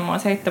vanhempi. Hän on mua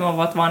 7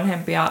 vuotta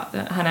vanhempi ja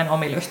hänen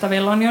omilla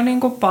ystävillä on jo niin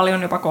kuin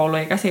paljon jopa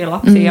kouluikäisiä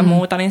lapsia ja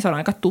muuta, niin se on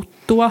aika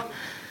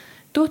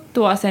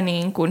tuttua se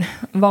niin kuin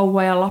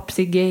vauva- ja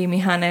lapsigeimi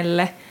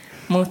hänelle.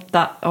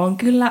 Mutta on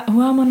kyllä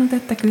huomannut,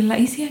 että kyllä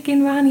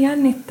isiäkin vähän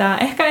jännittää.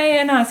 Ehkä ei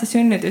enää se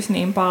synnytys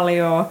niin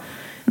paljon,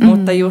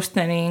 mutta just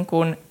ne niin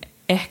kuin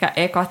ehkä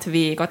ekat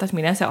viikot, että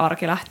miten se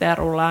arki lähtee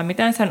rullaamaan,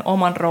 miten sen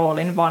oman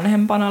roolin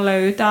vanhempana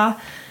löytää.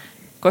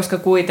 Koska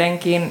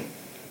kuitenkin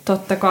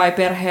totta kai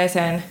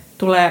perheeseen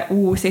tulee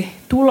uusi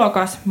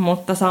tulokas,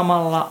 mutta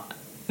samalla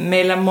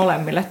meille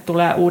molemmille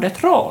tulee uudet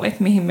roolit,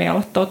 mihin me ei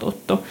ole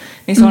totuttu.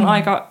 Niin se on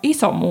aika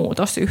iso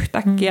muutos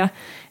yhtäkkiä.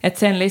 Et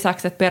sen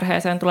lisäksi, että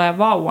perheeseen tulee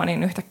vauva,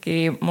 niin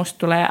yhtäkkiä musta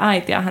tulee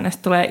äiti ja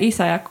hänestä tulee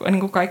isä ja niin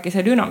kuin kaikki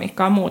se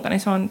dynamiikka ja muuta. Niin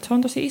se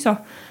on tosi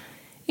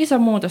iso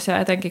muutos ja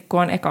etenkin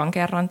kun on ekan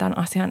kerran tämän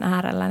asian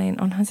äärellä,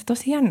 niin onhan se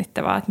tosi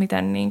jännittävää, että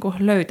miten niin kuin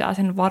löytää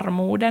sen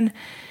varmuuden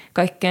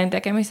kaikkeen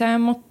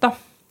tekemiseen. Mutta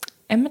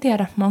en mä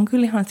tiedä, mä oon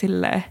kyllä ihan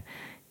silleen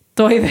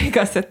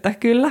toiveikas, että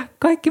kyllä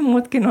kaikki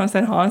muutkin on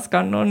sen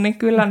hanskannut, niin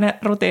kyllä ne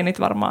rutiinit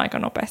varmaan aika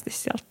nopeasti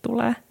sieltä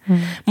tulee.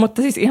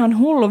 Mutta siis ihan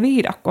hullu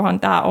viidakkohan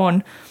tää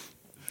on.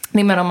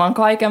 Nimenomaan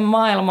kaiken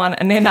maailman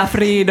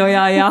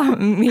nenäfriidoja ja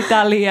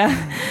mitä lie,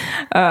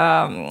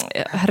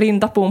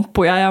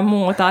 rintapumppuja ja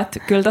muuta. Että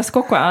kyllä tässä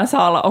koko ajan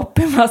saa olla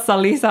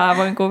oppimassa lisää.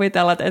 Voin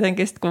kuvitella, että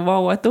etenkin sit, kun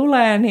vauva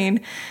tulee,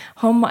 niin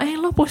homma ei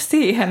lopu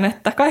siihen,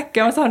 että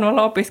kaikki on saanut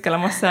olla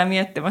opiskelemassa ja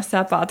miettimässä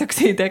ja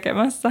päätöksiä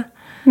tekemässä.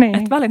 Niin.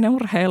 Että välinen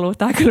urheilu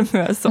tämä kyllä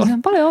myös on. Se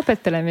on paljon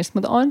opettelemista,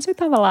 mutta on se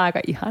tavallaan aika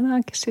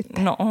ihanaakin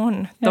sitten. No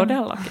on,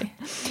 todellakin.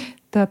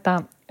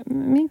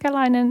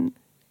 Minkälainen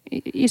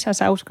isä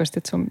sä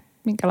uskoisit, sun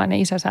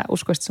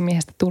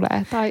miehestä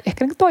tulee? Tai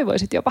ehkä niin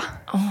toivoisit jopa.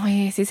 Oi,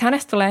 siis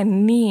hänestä tulee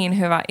niin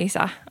hyvä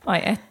isä.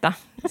 Ai että.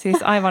 Siis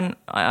aivan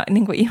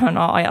niin kuin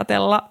ihanaa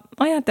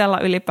ajatella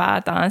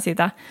ylipäätään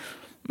sitä.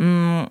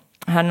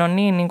 Hän on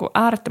niin kuin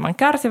äärettömän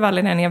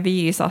kärsivällinen ja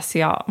viisas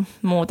ja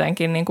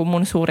muutenkin niin kuin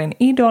mun suurin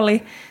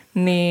idoli.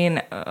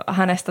 Niin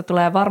hänestä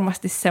tulee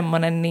varmasti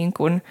semmoinen niin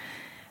kuin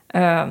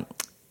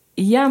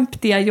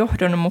jämpti ja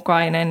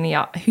johdonmukainen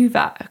ja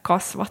hyvä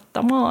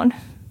kasvattamaan.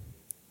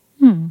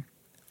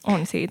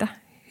 On siitä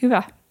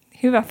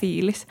hyvä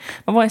fiilis.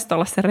 Mä voisin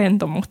olla se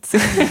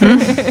rentomutsi.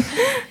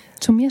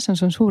 Sun mies on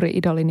sun suuri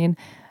idoli, niin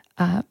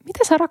mitä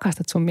sä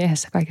rakastat sun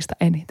miehessä kaikista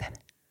eniten?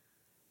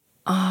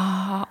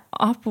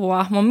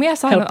 Apua. Mun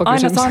mies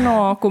aina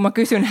sanoo, kun mä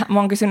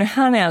oon kysynyt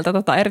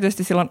häneltä,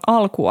 erityisesti silloin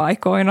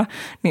alkuaikoina,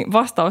 niin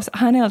vastaus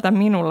häneltä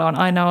minulle on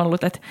aina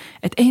ollut, että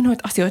ei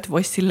noita asioita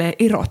voi silleen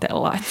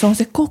irrotella, että se on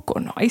se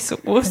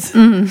kokonaisuus.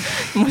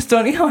 Musta se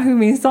on ihan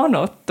hyvin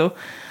sanottu.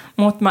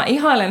 Mutta mä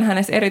ihailen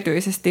hänessä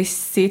erityisesti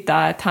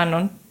sitä, että hän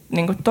on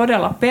niinku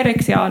todella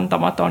periksi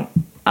antamaton,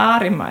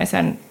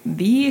 äärimmäisen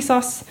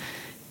viisas,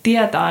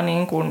 tietää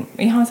niinku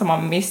ihan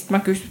saman, mistä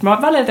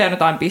mä välillä teen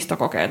jotain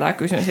pistokokeita ja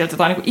kysyn sieltä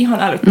jotain niinku ihan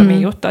älyttömiä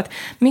juttuja, että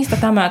mistä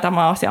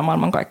tämä asia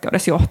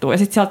maailmankaikkeudessa johtuu. Ja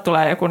sitten sieltä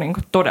tulee joku niinku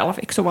todella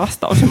fiksu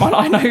vastaus ja mä oon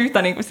aina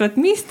yhtä niinku sille,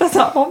 että mistä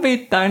sä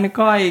opit tämän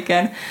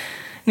kaiken.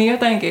 Niin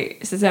jotenkin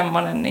se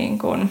semmoinen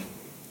niinku,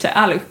 se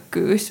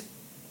älykkyys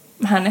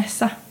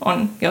hänessä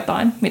on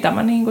jotain, mitä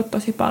mä niin kuin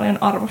tosi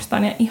paljon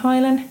arvostan ja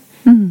ihailen.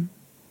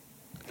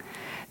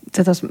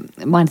 Sä tuossa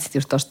mainitsit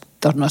just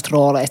noista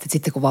rooleista, että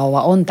sitten kun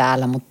vauva on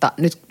täällä, mutta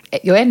nyt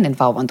jo ennen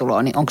vauvan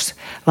tuloa, niin onko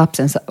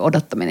lapsensa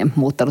odottaminen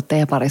muuttanut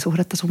teidän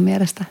parisuhdetta sun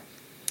mielestä?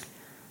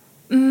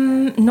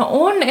 No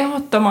on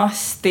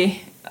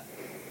ehdottomasti.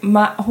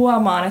 Mä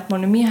huomaan, että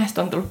mun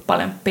miehestä on tullut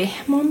paljon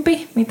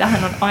pehmompi, mitä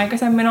hän on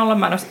aikaisemmin ollut.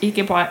 Mä en olisi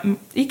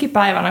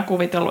ikipäivänä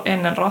kuvitellut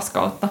ennen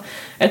raskautta,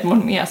 että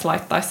mun mies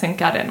laittaisi sen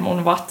käden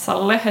mun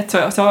vatsalle.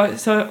 Että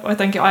se on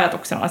jotenkin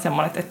ajatuksena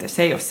semmoinen, että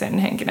se ei ole sen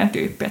henkinen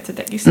tyyppi, että se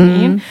tekisi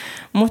niin.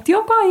 Mutta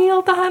joka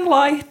ilta hän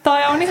laittaa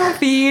ja on ihan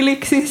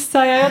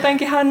fiiliksissä ja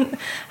jotenkin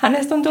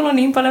hänestä on tullut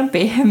niin paljon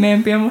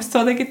pehmeämpi ja musta se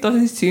on jotenkin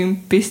tosi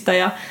symppistä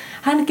ja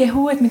hän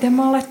kehuu, että miten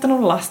mä oon laittanut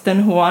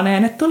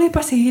lastenhuoneen, että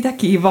tulipa siitä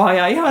kivaa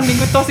ja ihan niin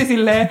kuin tosi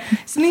silleen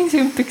niin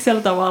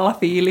symppiksellä tavalla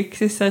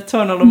fiiliksissä, että se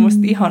on ollut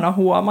musta ihana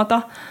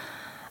huomata.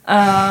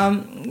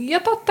 Ja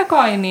totta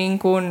kai niin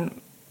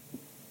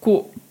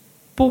kun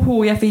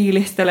puhuu ja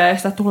fiilistelee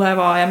sitä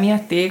tulevaa ja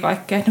miettii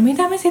kaikkea, että no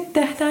mitä me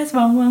sitten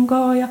tehtäisiin vauvan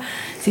kanssa ja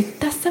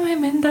sitten tässä me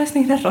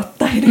mentäisiin niiden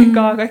rattaiden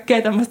kanssa,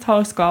 kaikkea tämmöistä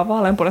hauskaa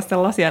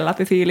vaaleanpunaisten lasien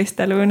läpi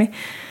fiilistelyyn,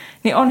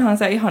 niin onhan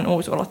se ihan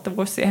uusi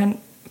ulottuvuus siihen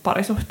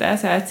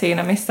parisuhteeseen. Et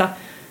siinä, missä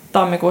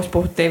tammikuussa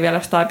puhuttiin vielä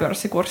jostain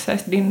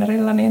pörssikursseista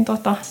dinnerillä, niin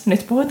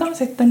nyt puhutaan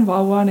sitten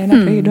vauvaan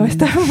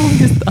riidoista ja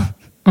muista.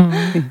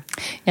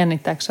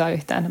 Jännittääkö sinua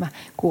yhtään nämä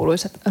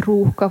kuuluisat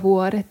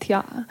ruuhkavuodet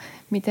ja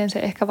miten se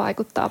ehkä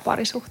vaikuttaa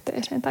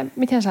parisuhteeseen? Tai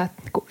miten sä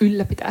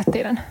ylläpitää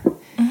teidän...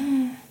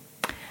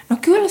 No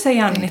kyllä se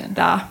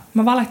jännittää.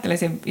 Mä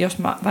valehtelisin, jos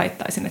mä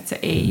väittäisin, että se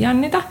ei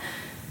jännitä.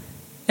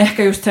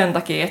 Ehkä just sen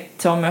takia,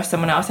 että se on myös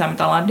semmoinen asia,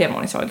 mitä ollaan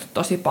demonisoitu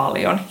tosi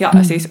paljon. Ja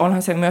siis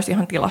onhan se myös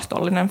ihan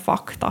tilastollinen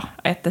fakta,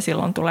 että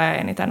silloin tulee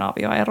eniten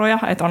avioeroja.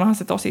 Että onhan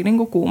se tosi niin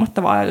kuin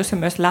kuumottava ajatus ja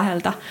myös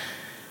läheltä.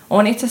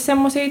 On itse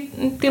semmoisia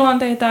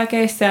tilanteita ja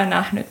keissejä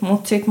nähnyt,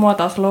 mutta sitten mua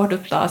taas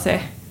lohduttaa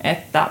se,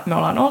 että me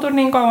ollaan oltu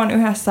niin kauan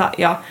yhdessä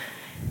ja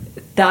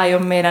tämä ei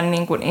ole meidän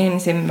niin kuin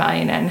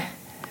ensimmäinen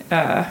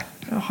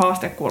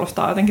haaste,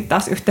 kuulostaa jotenkin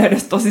tässä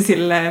yhteydessä tosi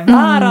silleen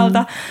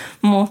väärältä,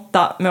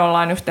 mutta me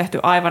ollaan just tehty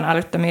aivan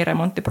älyttömiä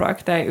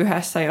remonttiprojekteja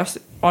yhdessä, jos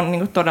on niin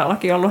kuin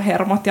todellakin ollut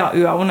hermot ja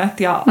yöunet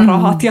ja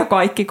rahat ja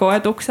kaikki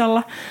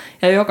koetuksella.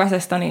 Ja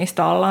jokaisesta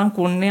niistä ollaan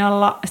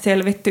kunnialla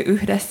selvitty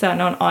yhdessä ja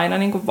ne on aina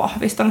niin kuin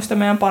vahvistanut sitä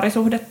meidän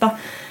parisuhdetta.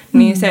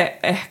 Niin se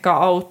ehkä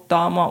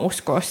auttaa mua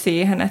uskoa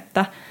siihen,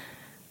 että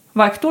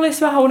vaikka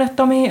tulisi vähän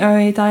unettomia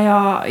öitä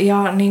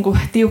ja niin kuin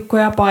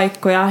tiukkoja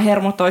paikkoja,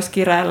 hermot olisi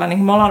kireellä, niin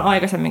me ollaan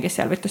aikaisemminkin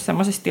selvitty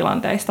semmoisista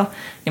tilanteista,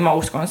 niin mä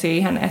uskon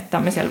siihen, että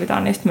me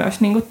selvitään niistä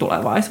myös niin kuin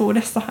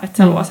tulevaisuudessa. Että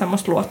se luo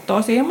semmoista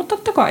luottoa siihen, mutta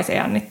totta kai se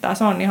jännittää,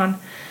 se on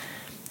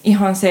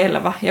ihan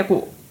selvä. Ja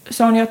kun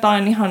se on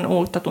jotain ihan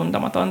uutta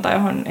tuntematonta,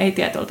 johon ei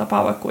tietyllä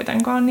tapaa voi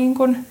kuitenkaan niin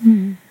kuin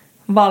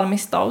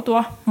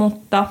valmistautua,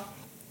 mutta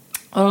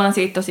ollaan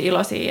siitä tosi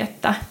iloisia,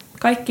 että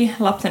kaikki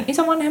lapsen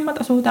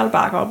isovanhemmat asuu täällä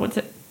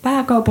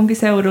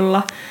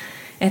pääkaupunkiseudulla,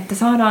 että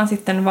saadaan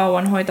sitten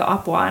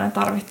vauvanhoitoapua aina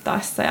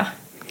tarvittaessa ja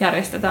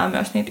järjestetään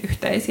myös niitä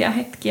yhteisiä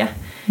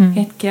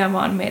hetkiä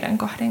vaan meidän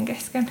kahden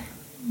kesken.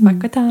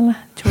 Vaikka täällä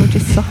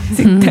Georgissa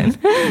sitten.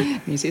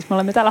 Niin siis me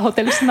olemme täällä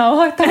hotellissa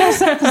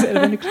nauhoittamassa.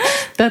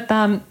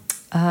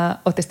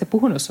 Olette sitten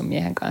puhunut sun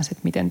miehen kanssa,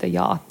 että miten te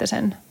jaatte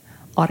sen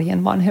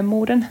arjen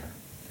vanhemmuuden?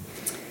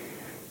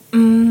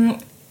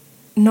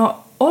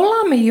 No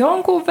ollaan me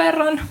jonkun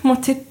verran,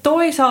 mutta sitten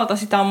toisaalta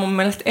sitä on mun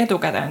mielestä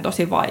etukäteen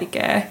tosi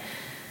vaikea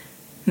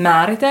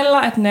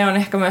määritellä, että ne on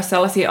ehkä myös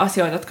sellaisia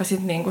asioita, jotka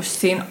sitten niinku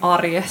siinä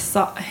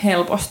arjessa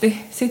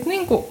helposti sit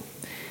niinku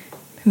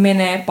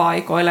menee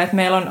paikoille. Et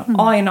meillä on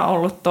aina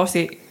ollut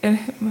tosi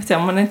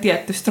semmoinen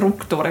tietty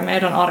struktuuri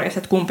meidän arjessa,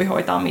 että kumpi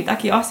hoitaa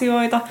mitäkin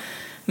asioita.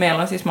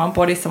 Meillä on siis, mä oon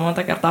podissa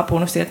monta kertaa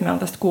puhunut siitä, että meillä on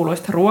tästä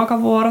kuuluista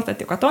ruokavuorot,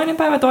 että joka toinen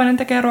päivä toinen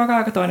tekee ruokaa,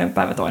 joka toinen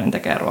päivä toinen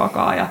tekee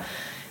ruokaa ja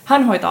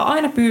hän hoitaa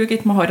aina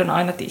pyykit, mä hoidan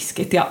aina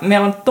tiskit ja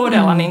meillä on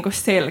todella niin kuin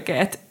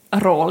selkeät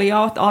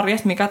roolijaot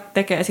arjesta, mikä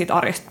tekee siitä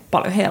arjesta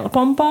paljon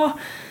helpompaa.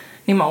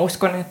 Niin mä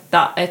uskon,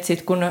 että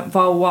sit kun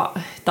vauva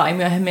tai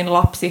myöhemmin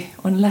lapsi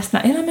on läsnä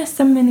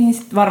elämässämme, niin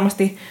sit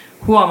varmasti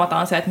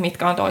huomataan se, että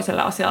mitkä on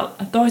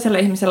toiselle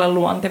ihmiselle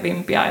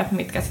luontevimpia ja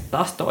mitkä sitten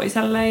taas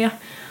toiselle. Ja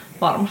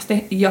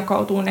varmasti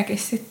jakautuu nekin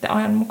sitten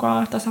ajan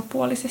mukaan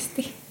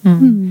tasapuolisesti.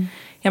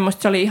 Ja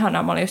musta se oli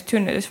ihanaa, mä olin just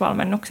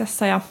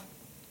synnytysvalmennuksessa ja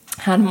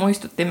hän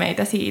muistutti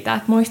meitä siitä,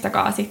 että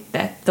muistakaa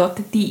sitten, että te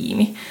olette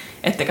tiimi,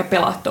 ettekä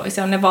pelaa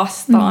toisianne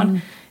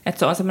vastaan. Että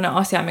se on semmoinen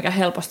asia, mikä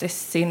helposti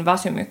siinä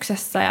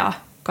väsymyksessä ja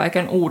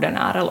kaiken uuden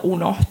äärellä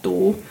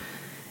unohtuu.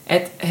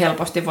 Että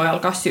helposti voi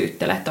alkaa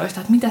syyttelemään toista,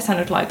 että mitä sä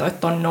nyt laitoit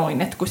ton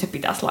noin, että kun se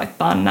pitäisi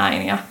laittaa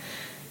näin ja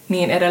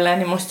niin edelleen.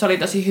 Niin musta se oli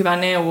tosi hyvä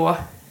neuvo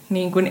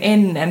niin kuin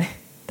ennen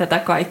tätä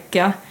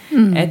kaikkea,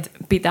 että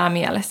pitää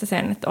mielessä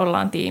sen, että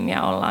ollaan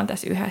tiimiä, ollaan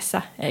tässä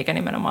yhdessä, eikä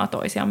nimenomaan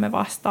toisiamme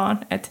vastaan.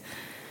 Että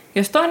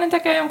jos toinen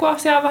tekee jonkun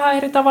asian vähän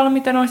eri tavalla,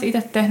 miten olisi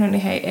itse tehnyt,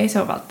 niin hei, ei se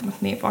ole välttämättä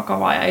niin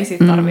vakavaa ja ei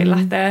siitä tarvitse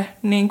lähteä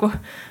niin kuin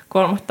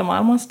kolmatta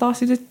maailmansotaa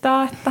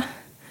sytyttää,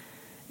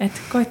 että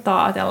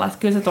koittaa ajatella, että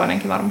kyllä se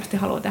toinenkin varmasti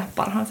haluaa tehdä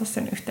parhaansa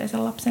sen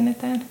yhteisen lapsen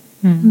eteen.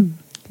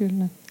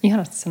 Kyllä,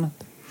 ihanasti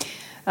sanottu.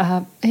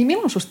 Hei,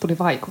 milloin susta tuli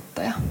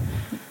vaikuttaja?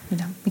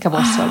 Mikä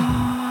vuosi se oli?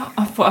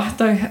 Apua,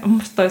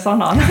 toi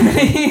sana on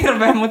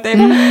hirveä, mutta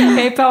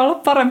eipä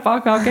ollut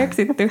parempaakaan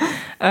keksitty.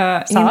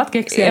 Saat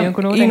keksiä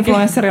jonkun uudenkin.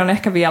 Influenssari on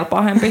ehkä vielä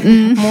pahempi.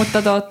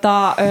 Mutta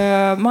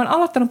mä oon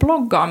aloittanut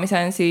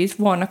bloggaamisen siis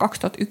vuonna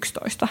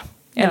 2011.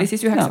 Eli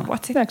siis 9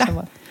 vuotta sitten. 9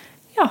 vuotta.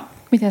 Joo.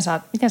 Miten sä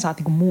oot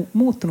niin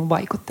muuttunut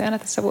vaikuttajana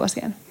tässä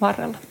vuosien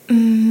varrella?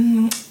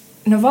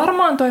 No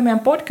varmaan toi meidän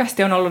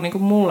podcasti on ollut niin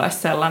kuin mulle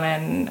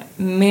sellainen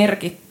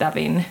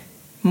merkittävin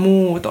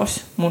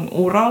muutos mun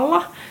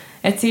uralla.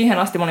 Et siihen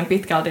asti mä olin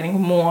pitkälti niin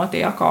kuin muoti-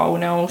 ja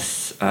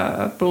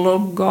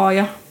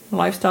kauneusbloggaaja,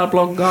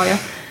 lifestyle-bloggaaja,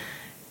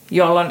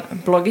 jolloin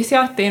blogissa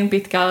jaettiin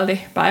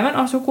pitkälti päivän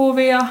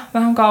asukuvia,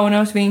 vähän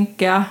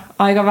kauneusvinkkejä,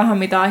 aika vähän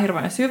mitään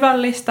hirveän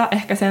syvällistä,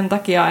 ehkä sen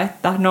takia,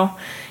 että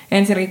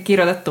ensinnäkin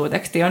kirjoitettua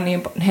tekstiä on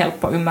niin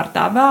helppo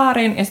ymmärtää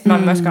väärin, ja sitten mä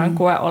en myöskään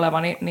koe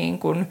olevani niin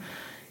kuin,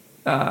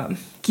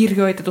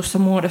 kirjoitetussa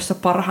muodossa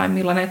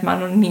parhaimmillaan, että mä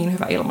en ole niin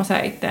hyvä ilmaise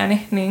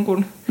itseäni niin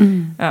kuin,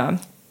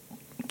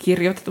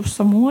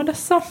 kirjoitetussa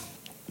muodossa,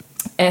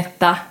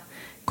 että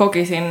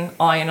kokisin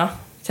aina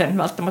sen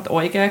välttämättä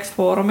oikeaksi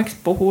foorumiksi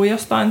puhua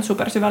jostain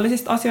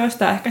supersyvällisistä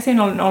asioista. Ja ehkä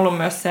siinä on ollut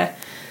myös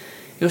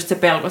just se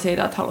pelko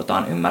siitä, että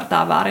halutaan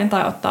ymmärtää väärin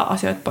tai ottaa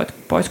asioita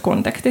pois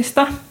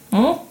kontekstista.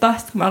 Mutta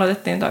sitten kun me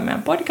aloitettiin toi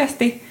meidän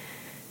podcasti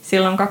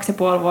silloin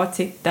 2,5 vuotta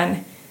sitten,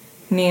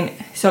 niin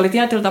se oli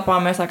tietyllä tapaa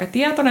myös aika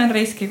tietoinen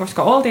riski,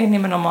 koska oltiin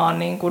nimenomaan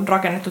niin kuin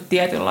rakennettu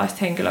tietynlaista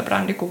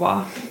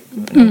henkilöbrändikuvaa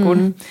niin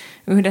kuin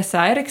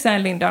yhdessä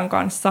erikseen Lindan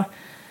kanssa.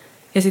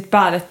 Ja sitten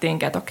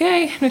päätettiinkin, että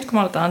okei, nyt kun me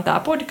aloitetaan tämä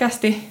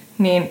podcasti,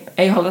 niin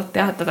ei haluta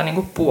tehdä tätä niin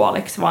kuin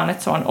puoliksi, vaan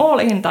että se on all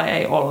in tai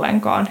ei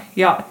ollenkaan.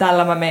 Ja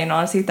tällä mä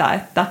meinaan sitä,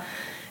 että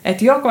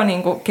joko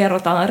niin kuin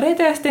kerrotaan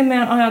reteästi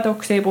meidän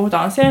ajatuksia,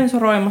 puhutaan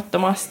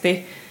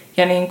sensuroimattomasti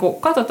ja niin kuin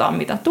katsotaan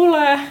mitä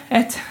tulee,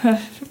 että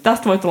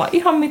tästä voi tulla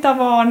ihan mitä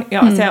vaan.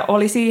 Ja se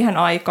oli siihen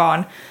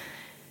aikaan,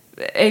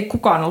 ei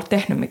kukaan ollut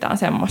tehnyt mitään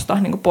semmoista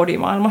niin kuin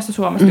podimaailmassa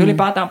Suomessa.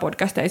 Ylipäätään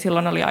podcasteja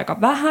silloin oli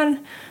aika vähän.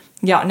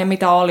 Ja ne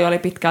mitä oli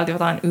pitkälti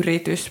jotain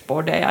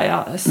yrityspodeja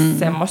ja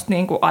semmoista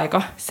niin kuin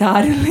aika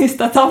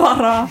säädyllistä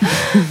tavaraa.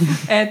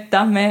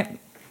 Että me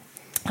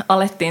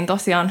alettiin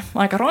tosiaan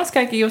aika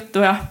ronskeikin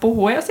juttuja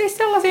puhua. Ja siis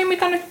sellaisia,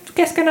 mitä nyt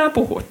keskenään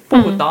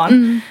puhutaan.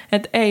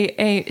 Että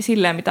ei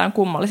silleen mitään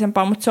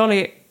kummallisempaa, mutta se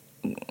oli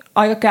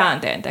aika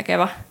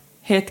käänteentekevä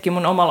hetki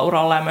mun omalla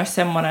uralla ja myös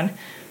semmoinen,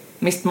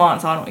 mistä mä oon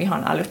saanut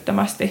ihan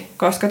älyttömästi.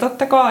 Koska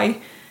totta kai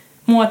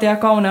muoti ja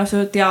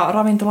kauneusjutut ja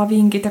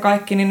ravintolavinkit ja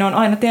kaikki, niin ne on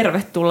aina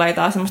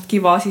tervetulleita ja semmoista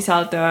kivaa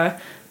sisältöä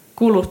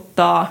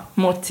kuluttaa,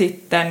 mutta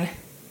sitten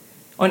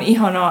on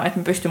ihanaa, että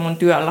mä pystyn mun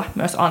työllä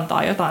myös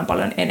antaa jotain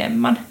paljon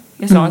enemmän.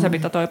 Ja se on se,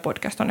 mitä toi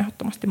podcast on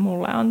ehdottomasti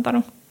mulle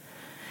antanut.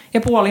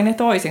 Ja puolin ja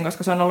toisin,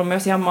 koska se on ollut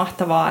myös ihan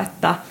mahtavaa,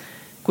 että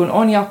kun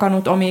on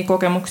jakanut omia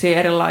kokemuksia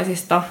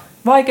erilaisista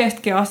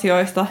vaikeistakin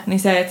asioista, niin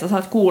se, että sä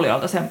saat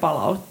kuulijoilta sen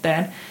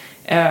palautteen,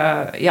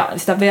 ja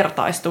sitä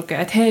vertaistukea,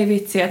 että hei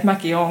vitsi, että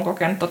mäkin oon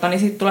kokenut niin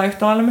siitä tulee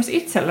yhtä lailla myös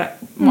itselle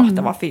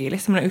mahtava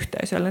fiilis, semmoinen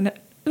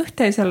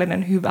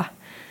yhteisöllinen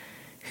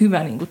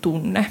hyvä niin kuin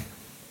tunne.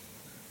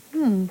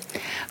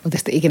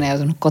 Oletteko te ikinä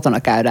joutunut kotona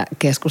käydä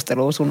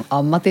keskustelua sun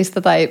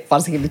ammatista tai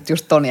varsinkin nyt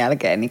just ton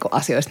jälkeen niin kuin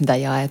asioista, mitä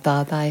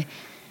jaetaan? Tai...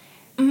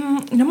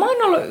 No mä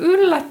oon ollut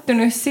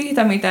yllättynyt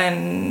siitä,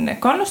 miten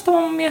kannustava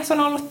mun mies on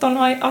ollut ton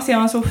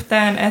asian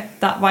suhteen,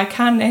 että vaikka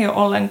hän ei ole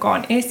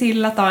ollenkaan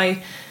esillä tai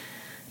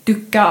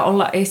tykkää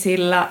olla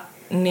esillä,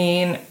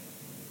 niin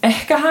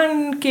ehkä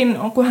hänkin,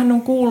 kun hän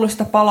on kuullut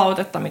sitä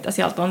palautetta, mitä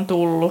sieltä on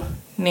tullut,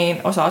 niin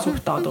osaa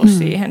suhtautua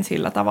siihen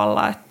sillä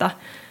tavalla, että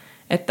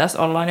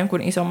tässä ollaan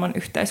jonkun isomman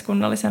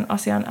yhteiskunnallisen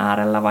asian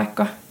äärellä,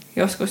 vaikka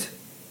joskus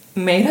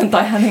meidän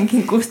tai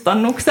hänenkin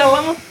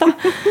kustannuksella,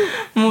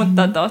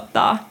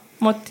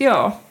 mutta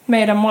joo,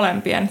 meidän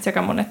molempien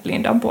sekä mun että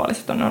Lindan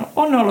puoliset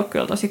on ollut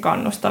kyllä tosi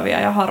kannustavia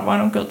ja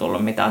harvoin on kyllä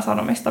tullut mitään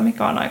sanomista,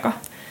 mikä on aika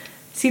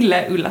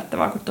silleen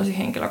yllättävää, kun tosi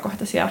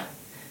henkilökohtaisia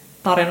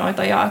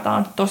tarinoita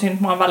jaetaan. Tosin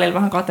mä oon välillä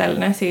vähän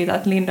kateellinen siitä,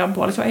 että Lindan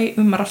puoliso ei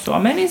ymmärrä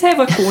suomea, niin se ei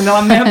voi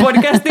kuunnella meidän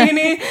podcastia,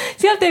 niin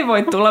sieltä ei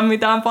voi tulla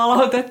mitään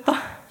palautetta.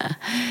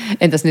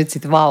 Entäs nyt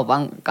sitten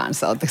vauvan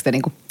kanssa? Oletteko te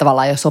niinku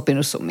tavallaan jo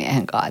sopinut sun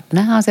miehen kanssa, että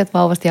nämä asiat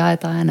vauvasta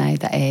jaetaan ja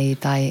näitä ei?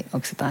 Tai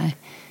onko jotain,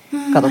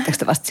 katsotteko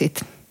te vasta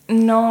siitä?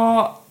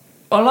 No,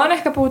 ollaan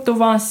ehkä puhuttu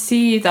vaan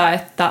siitä,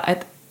 että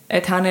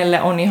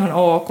hänelle on ihan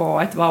ok,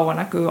 että vauva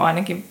näkyy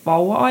ainakin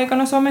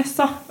vauva-aikana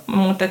somessa,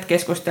 mutta että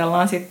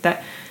keskustellaan sitten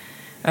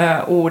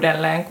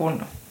uudelleen,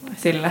 kun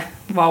sille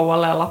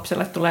vauvalle ja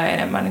lapselle tulee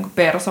enemmän niin kuin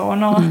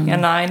persoonaa ja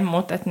näin,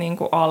 mutta että niin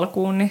kuin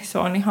alkuun niin se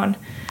on ihan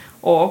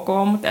ok,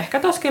 mutta ehkä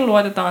toskin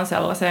luotetaan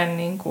sellaiseen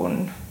niin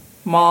kuin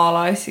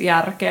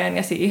maalaisjärkeen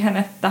ja siihen,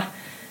 että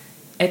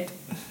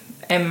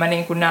en mä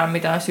niin kuin näe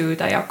mitään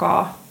syytä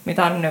jakaa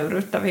mitään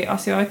nöyryyttäviä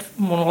asioita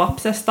mun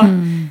lapsesta.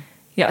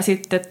 Ja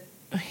sitten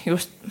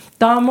just,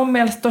 tää on mun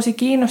mielestä tosi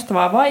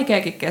kiinnostavaa ja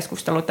vaikeakin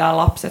keskustelu tää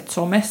lapset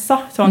somessa.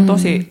 Se on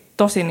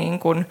tosi niin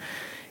kuin,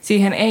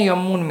 siihen ei ole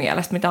mun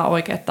mielestä mitään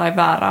oikeaa tai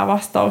väärää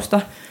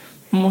vastausta,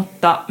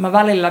 mutta mä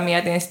välillä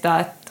mietin sitä,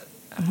 että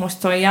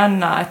musta se on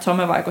jännää, että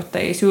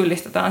somevaikuttajia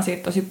syyllistetään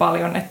siitä tosi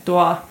paljon, että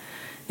tuo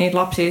niitä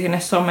lapsia sinne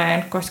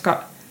someen,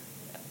 koska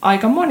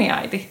aika moni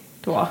äiti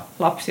tuo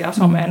lapsia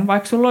someen,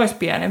 vaikka sulla olisi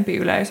pienempi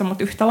yleisö,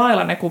 mutta yhtä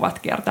lailla ne kuvat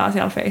kiertää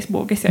siellä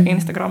Facebookissa ja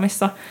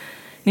Instagramissa,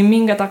 niin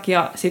minkä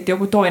takia sitten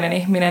joku toinen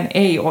ihminen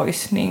ei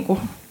olisi niin kuin,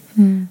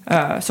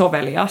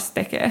 sovelias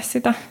tekee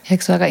sitä.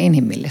 Eikö se ole aika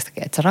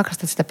inhimillistäkin, että sä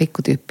rakastat sitä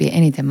pikkutyyppiä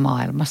eniten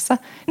maailmassa,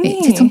 niin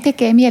sitten sun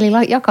tekee mieli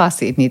jakaa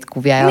siitä niitä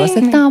kuvia ja olla se,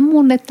 että tämä on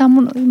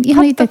mun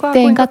ihan itse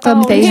tein, katsoa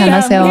miten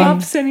ihana se on.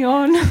 Lapseni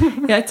on.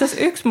 Ja itse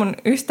asiassa yksi mun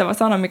ystävä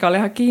sanoi, mikä oli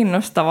ihan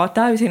kiinnostavaa,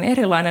 täysin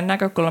erilainen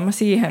näkökulma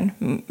siihen,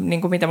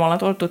 niin kuin mitä me ollaan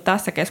tultu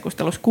tässä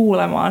keskustelussa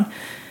kuulemaan,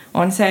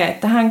 on se,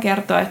 että hän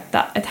kertoi,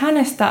 että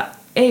hänestä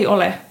ei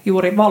ole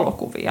juuri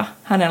valokuvia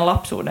hänen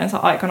lapsuudensa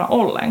aikana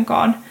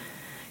ollenkaan.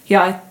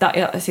 Ja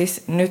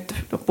siis nyt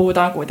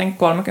puhutaan kuitenkin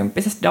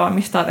 30-vuotiaista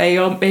daamista, että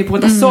ei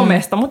puhuta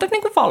somesta, mutta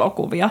niin kuin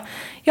valokuvia.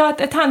 Ja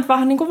että hän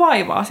vähän niin kuin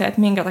vaivaa se,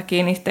 että minkä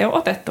takia niistä ei ole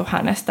otettu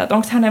hänestä. Että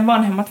onko hänen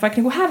vanhemmat vaikka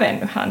niin kuin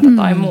hävennyt häntä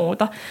tai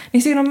muuta.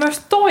 Niin siinä on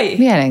myös toi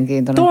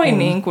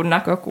niin kuin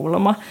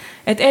näkökulma.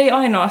 Että ei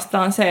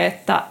ainoastaan se,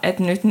 että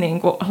nyt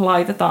niin kuin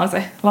laitetaan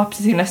se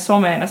lapsi sinne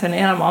someen ja sen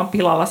elämä on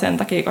pilalla sen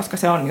takia, koska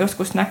se on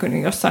joskus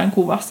näkynyt jossain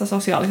kuvassa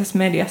sosiaalisessa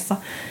mediassa,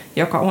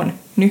 joka on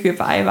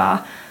nykypäivää.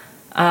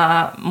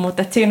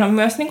 Mutta siinä on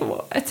myös, niinku,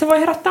 että se voi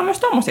herättää myös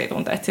tommosia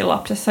tunteita siinä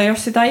lapsessa,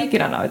 jos sitä ei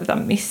ikinä näytetä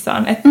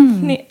missään.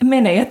 Niin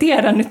mene ja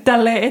tiedä nyt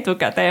tälleen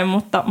etukäteen,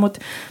 mutta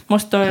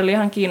musta toi oli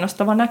ihan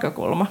kiinnostava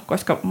näkökulma,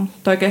 koska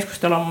toi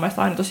keskustelu on mun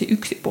mielestä aina tosi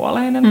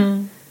yksipuoleinen.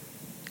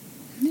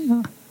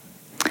 Joo.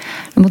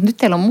 No, mutta nyt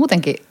teillä on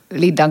muutenkin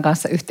Lindan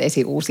kanssa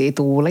yhteisiä uusia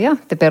tuulia.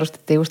 Te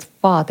perustitte just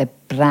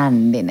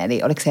vaatebrändin,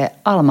 eli oliko se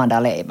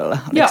Almada Label?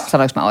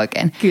 Sanoinko mä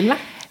oikein? Kyllä.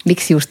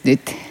 Miksi just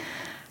nyt?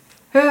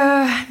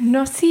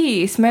 No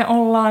siis, me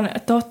ollaan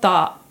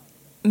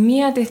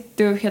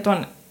mietitty ja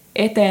tuon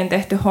eteen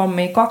tehty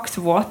hommia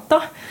 2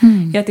 vuotta.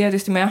 Ja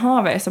tietysti meidän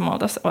haaveissa me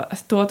oltaisiin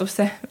tuotu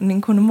se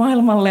niin kuin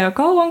maailmalle jo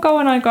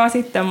kauan aikaa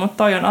sitten, mutta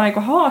toi on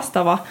aika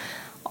haastava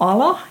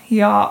ala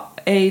ja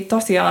ei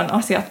tosiaan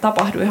asiat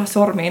tapahdu ihan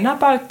sormiin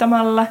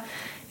näpäyttämällä.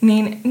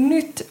 Niin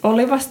nyt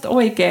oli vasta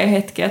oikea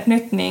hetki, että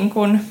nyt niin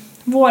kuin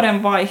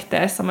vuoden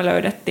vaihteessa me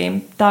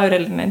löydettiin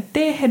täydellinen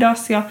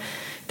tehdas ja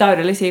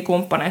täydellisiä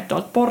kumppaneita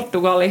tuolta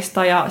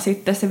Portugalista ja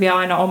sitten se vie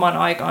aina oman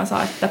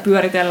aikaansa, että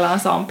pyöritellään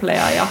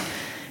sampleja ja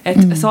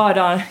että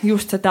saadaan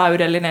just se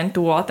täydellinen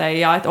tuote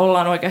ja että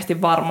ollaan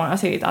oikeasti varmoja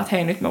siitä, että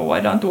hei nyt me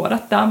voidaan tuoda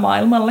tämä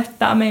maailmalle,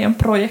 tämä meidän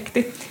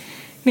projekti.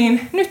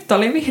 Niin nyt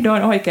oli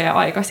vihdoin oikea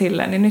aika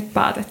sille, niin nyt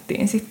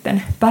päätettiin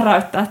sitten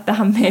päräyttää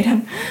tähän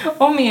meidän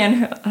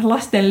omien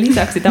lasten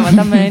lisäksi tämä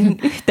tämmöinen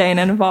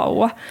yhteinen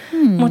vauva.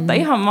 Mutta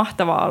ihan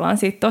mahtavaa, ollaan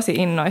siitä tosi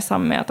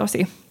innoissamme ja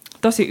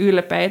tosi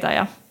ylpeitä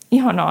ja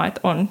ihanaa,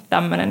 että on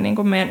tämmöinen niin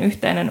kuin meidän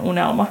yhteinen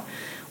unelma.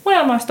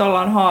 Unelmasta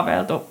ollaan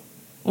haaveiltu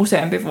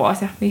useampi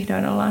vuosi ja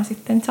vihdoin ollaan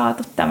sitten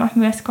saatu tämä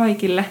myös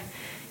kaikille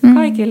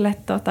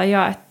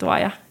jaettua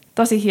ja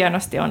tosi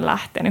hienosti on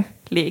lähtenyt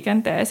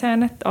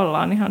liikenteeseen, että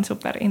ollaan ihan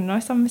super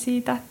innoissamme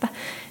siitä, että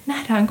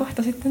nähdään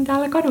kohta sitten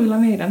täällä kaduilla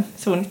meidän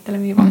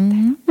suunnittelemia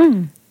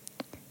vaatteita.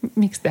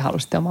 Miksi te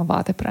halusitte oman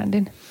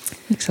vaatebrändin?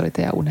 Miksi oli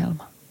teidän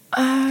unelma?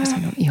 Se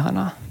on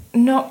ihanaa.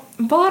 No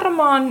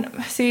varmaan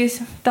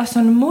siis tässä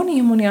on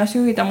monia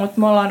syitä, mutta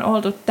me ollaan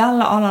oltu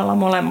tällä alalla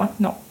molemmat,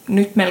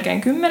 nyt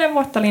melkein 10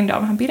 vuotta, Linda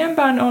on vähän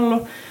pidempään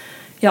ollut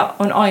ja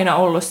on aina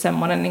ollut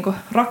semmoinen niin kuin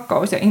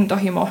rakkaus ja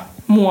intohimo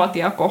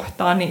muotia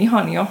kohtaan, niin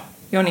ihan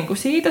jo niin kuin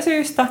siitä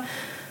syystä,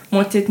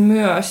 mutta sitten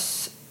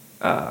myös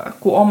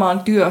kun omaan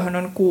työhön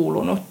on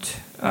kuulunut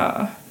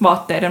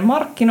vaatteiden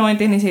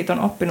markkinointi, niin siitä on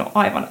oppinut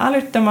aivan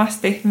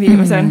älyttömästi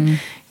viimeisen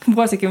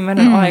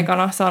vuosikymmenen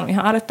aikana, saanut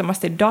ihan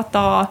älyttömästi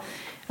dataa,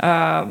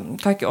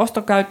 kaikki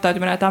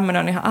ostokäyttäytyminen ja tämmöinen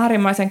on ihan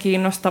äärimmäisen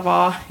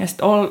kiinnostavaa ja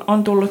sitten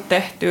on tullut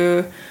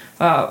tehtyä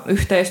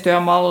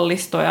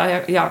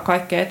yhteistyömallistoja ja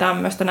kaikkea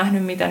tämmöistä,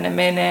 nähnyt miten ne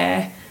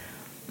menee,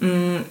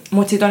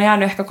 mutta sitten on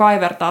jäänyt ehkä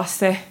kaivertaa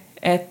se,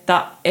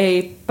 että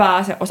ei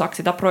pääse osaksi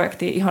sitä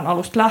projektia ihan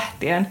alusta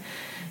lähtien.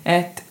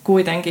 Että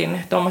kuitenkin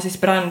tuommoisissa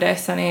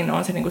brändeissä niin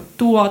on se niinku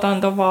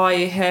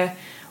tuotantovaihe,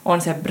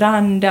 on se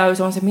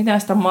brändäys, on se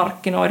miten sitä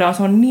markkinoidaan,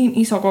 se on niin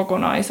iso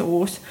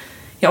kokonaisuus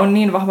ja on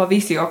niin vahva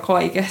visio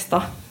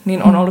kaikesta,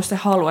 niin on ollut se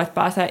halu, että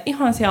pääsee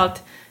ihan sieltä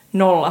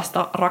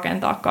nollasta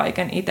rakentaa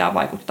kaiken itse ja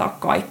vaikuttaa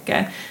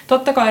kaikkeen.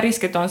 Totta kai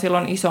riskit on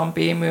silloin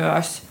isompia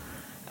myös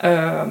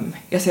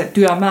ja se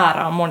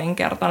työmäärä on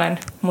moninkertainen,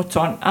 mutta se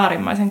on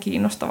äärimmäisen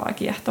kiinnostavaa ja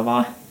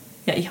kiehtovaa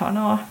ja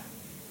ihanaa.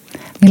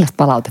 Millaista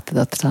palautetta te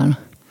olette saanut?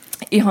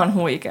 Ihan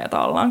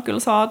huikeeta ollaan kyllä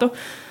saatu.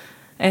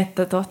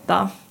 Että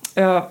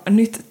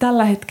nyt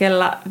tällä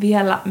hetkellä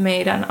vielä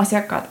meidän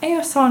asiakkaat ei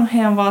ole saanut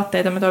heidän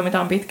vaatteita. Me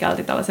toimitaan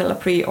pitkälti tällaisella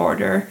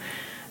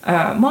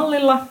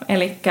pre-order-mallilla,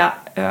 eli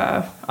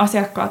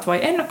asiakkaat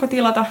voi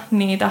ennakkotilata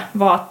niitä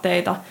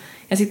vaatteita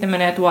ja sitten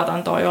menee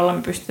tuotantoon, jolla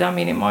me pystytään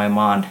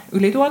minimoimaan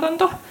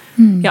ylituotanto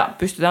ja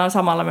pystytään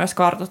samalla myös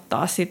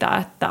kartoittaa sitä,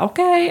 että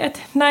okei, että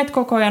näitä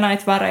kokoja,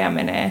 näitä värejä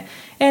menee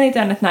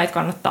eniten, että näitä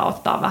kannattaa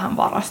ottaa vähän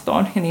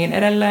varastoon ja niin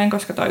edelleen,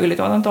 koska tuo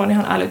ylituotanto on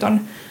ihan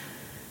älytön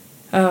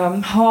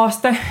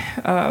haaste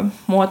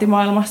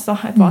muotimaailmassa,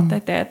 että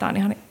vaatteet teetään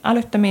ihan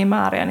älyttömiä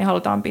määriä, niin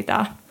halutaan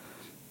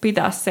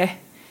pitää se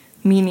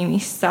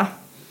minimissä.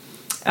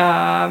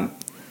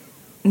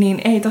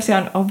 Niin ei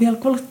tosiaan ole vielä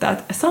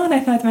kuluttajat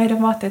saaneet näitä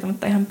meidän vaatteita,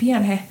 mutta ihan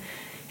pian he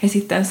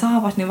sitten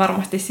saavat, niin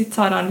varmasti sitten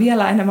saadaan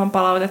vielä enemmän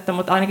palautetta,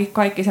 mutta ainakin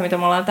kaikki se, mitä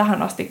me ollaan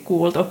tähän asti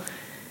kuultu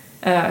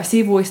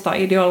sivuista,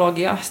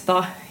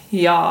 ideologiasta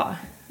ja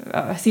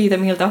siitä,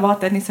 miltä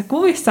vaatteet niissä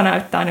kuvissa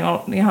näyttää, niin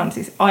on ihan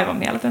siis aivan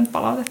mieletöntä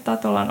palautetta,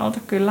 että ollaan oltu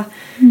kyllä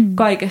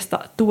kaikesta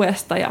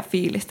tuesta ja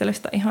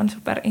fiilistelystä ihan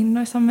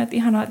superinnoissamme, että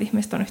ihanaa, että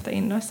ihmiset on yhtä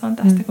innoissaan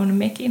tästä kuin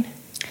mekin.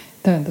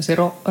 Tämä on tosi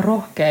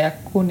rohkea ja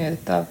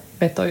kunnioitettava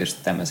veto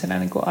just tämmöisenä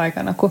niin kuin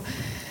aikana, kun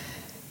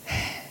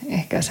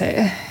ehkä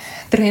se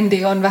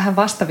trendi on vähän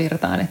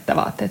vastavirtaan, että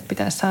vaatteet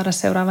pitäisi saada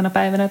seuraavana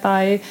päivänä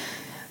tai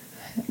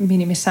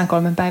minimissään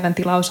 3 päivän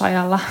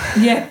tilausajalla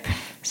Jep.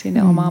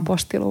 sinne omaan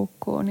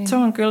postiluukkuun. Niin se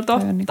on kyllä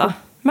totta. niin kuin,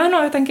 mä en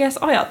ole jotenkin edes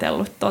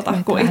ajatellut tota.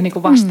 vähän niin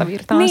kuin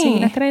vastavirtaan niin.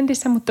 siinä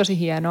trendissä, mutta tosi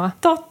hienoa.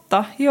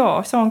 Totta,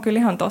 joo, se on kyllä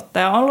ihan totta.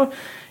 Ja on ollut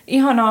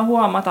ihanaa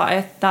huomata,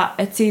 että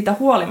siitä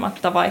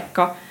huolimatta,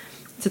 vaikka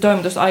se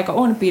toimitusaika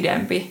on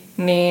pidempi,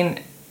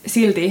 niin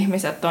silti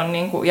ihmiset on,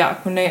 niin kuin, ja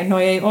kun ne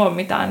ei ole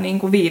mitään niin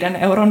kuin 5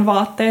 euron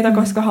vaatteita,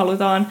 koska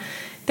halutaan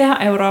tehdä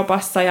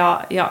Euroopassa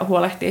ja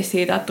huolehtia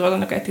siitä, että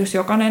tuotantoketjus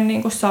jokainen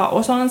niin kuin saa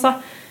osansa,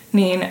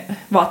 niin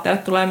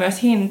vaatteille tulee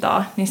myös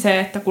hintaa. Niin se,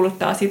 että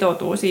kuluttaja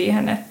sitoutuu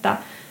siihen, että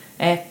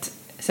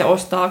se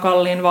ostaa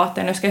kalliin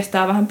vaatteen, jos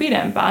kestää vähän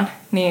pidempään,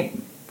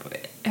 niin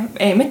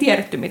ei me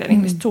tiedetty, miten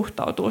ihmiset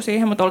suhtautuu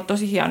siihen, mutta on ollut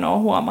tosi hienoa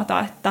huomata,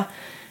 että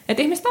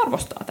ihmiset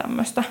arvostaa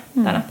tämmöistä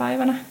tänä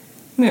päivänä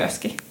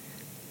myöskin.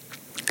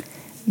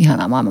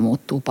 Ihanaa, maailma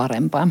muuttuu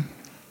parempaan.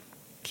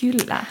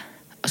 Kyllä.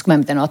 Olisiko mä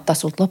pitänyt ottaa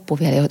sulta loppuun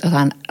vielä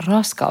jotain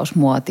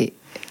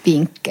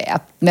raskausmuotivinkkejä?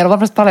 Meillä on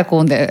varmasti paljon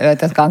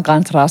kuuntelijoita, jotka on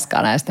myös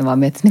raskaana ja sitten vaan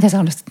miettii, miten sä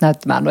onnistut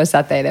näyttämään noin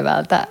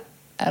säteilevältä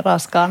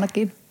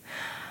raskaanakin.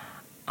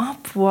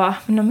 Apua.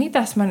 No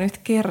mitäs mä nyt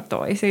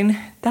kertoisin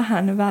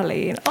tähän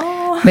väliin?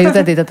 Me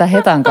juteltiin tätä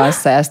Hetan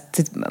kanssa ja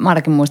sitten mä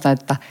ainakin muistan,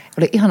 että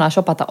oli ihanaa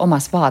shopata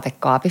omassa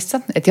vaatekaapissa.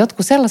 Että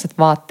jotkut sellaiset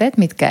vaatteet,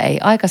 mitkä ei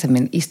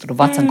aikaisemmin istunut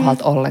vatsan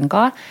kohdalta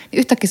ollenkaan, niin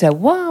yhtäkkiä se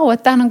wow,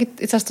 että tämähän onkin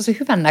itse asiassa tosi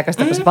hyvän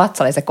näköistä, kun se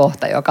vatsa oli se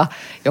kohta,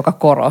 joka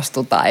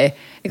korostui tai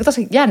niin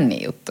tosi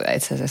jänniä juttuja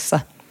itse asiassa.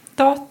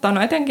 Totta,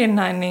 no etenkin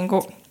näin niin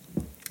kuin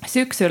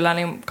syksyllä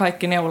niin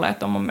kaikki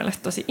neuleet on mun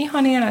mielestä tosi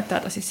ihania, näyttää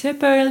tosi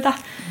söpöiltä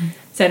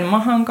sen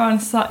mahan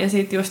kanssa ja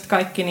sitten just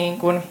kaikki niin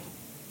kuin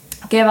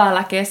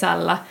keväällä,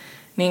 kesällä,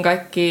 niin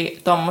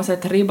kaikki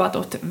tommoset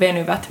ribatut,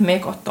 venyvät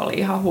mekot oli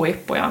ihan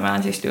huippuja. Mä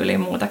en siis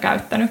tyyliin muuta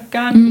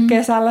käyttänytkään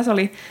kesällä.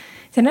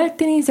 Se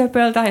näytti niin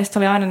söpöltä ja se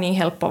oli aina niin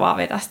helppo vaan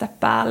vetästä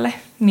päälle.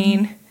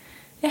 Niin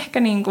ehkä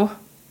niinku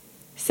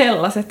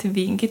sellaiset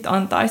vinkit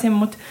antaisin,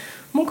 mutta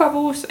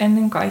mukavuus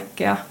ennen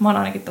kaikkea. Mä oon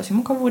ainakin tosi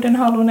mukavuuden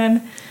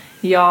halunen.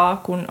 Ja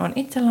kun on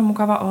itsellä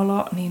mukava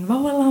olo, niin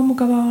vauvalla on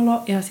mukava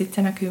olo ja sitten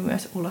se näkyy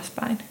myös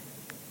ulospäin.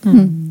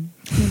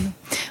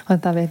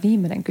 Otetaan vielä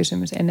viimeinen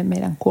kysymys ennen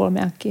meidän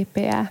 3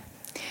 kepeää.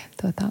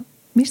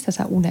 Mistä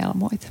sä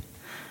unelmoit?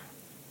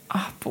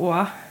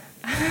 Apua.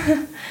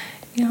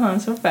 Ihan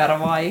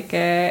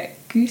supervaikea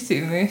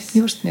kysymys.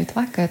 Just nyt,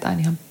 vaikka jotain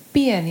ihan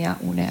pieniä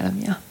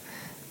unelmia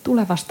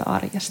tulevasta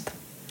arjesta.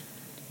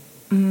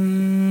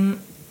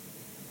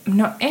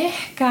 No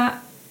ehkä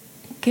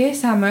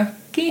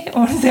kesämökki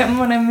on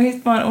semmoinen,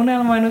 mistä mä oon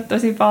unelmoinut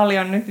tosi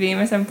paljon nyt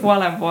viimeisen 5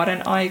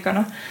 vuoden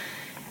aikana.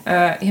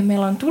 Ja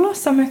meillä on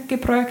tulossa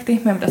mökkiprojekti.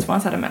 Meidän pitäisi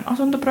vaan saada meidän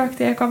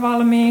asuntoprojekti eka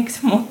valmiiksi,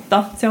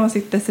 mutta se on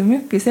sitten se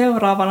mökki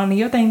seuraavana, niin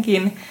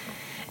jotenkin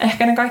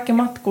ehkä ne kaikki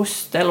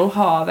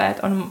matkusteluhaaveet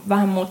on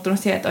vähän muuttunut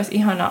siihen, että olisi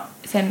ihana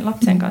sen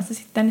lapsen kanssa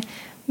sitten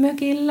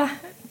mökillä,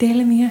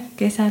 telmiä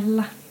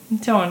kesällä.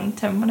 Se on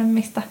semmoinen,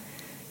 mistä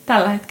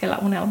tällä hetkellä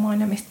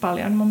unelmoin ja mistä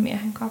paljon mun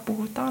miehen kanssa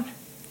puhutaan.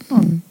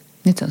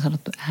 Nyt se on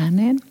sanottu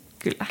ääneen.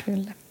 Kyllä.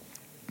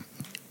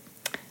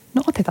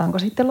 No otetaanko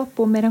sitten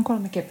loppuun meidän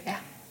 3 kepeää?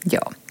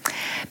 Joo.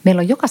 Meillä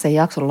on jokaisen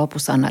jakson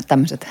lopussa aina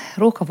tämmöiset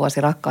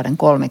ruuhkavuosirakkauden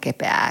 3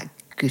 kepeää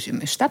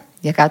kysymystä.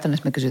 Ja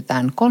käytännössä me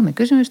kysytään 3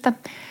 kysymystä,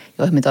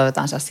 joihin me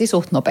toivotaan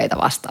suht nopeita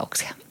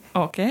vastauksia.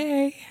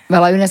 Okei. Me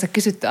ollaan yleensä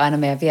kysytty aina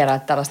meidän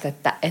vieraat tällaista,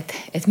 että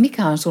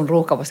mikä on sun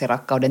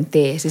ruuhkavuosirakkauden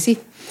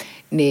teesisi?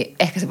 Niin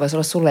ehkä se voisi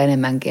olla sulle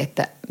enemmänkin,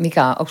 että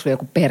onko sulla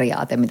joku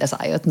periaate, mitä sä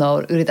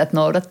yrität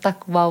noudattaa,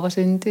 kun vauva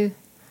syntyy?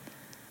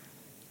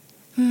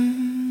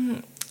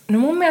 No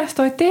mun mielestä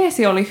toi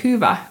teesi oli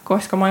hyvä,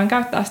 koska mä oon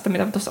käyttää sitä,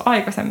 mitä tuossa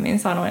aikaisemmin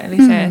sanoin. Eli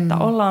se, että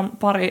ollaan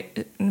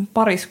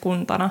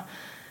pariskuntana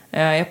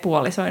ja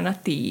puolisoina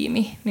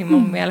tiimi. Niin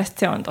mun mielestä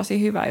se on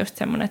tosi hyvä just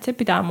semmoinen, että se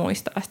pitää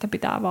muistaa ja sitä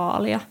pitää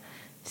vaalia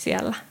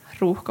siellä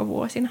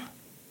ruuhkavuosina.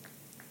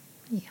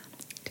 Ihana.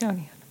 Se on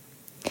ihana.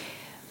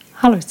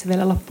 Haluaisitko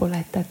vielä loppuun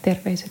lähettää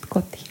terveiset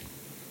kotiin?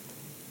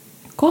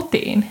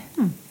 Kotiin?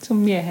 Sun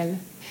miehelle.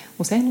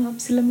 Usein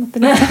lapsille, mutta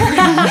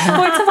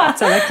voit sä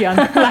vatsallekin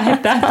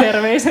lähettää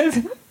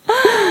terveiset?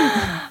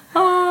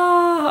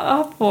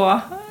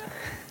 Apua.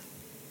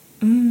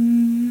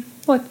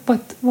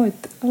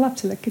 Voit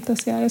lapsillekin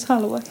tosiaan, jos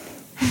haluat.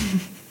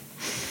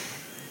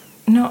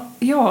 No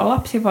joo,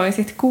 lapsi voi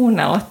sitten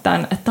kuunnella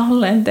tämän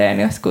tallenteen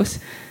joskus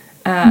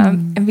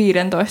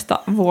 15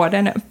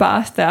 vuoden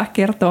päästä ja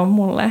kertoo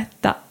mulle,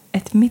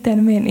 että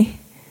miten meni.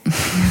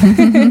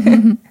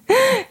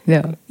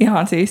 Joo.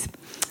 Ihan siis,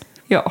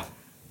 joo,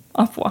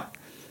 apua.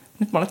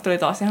 Nyt mulle tuli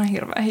taas ihan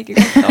hirveä hiki.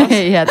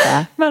 Ei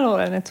hätää. Mä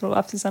luulen, että sun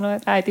lapsi sanoi,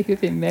 että äiti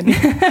hyvin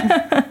meni.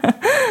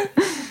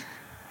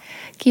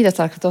 Kiitos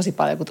Aleksa tosi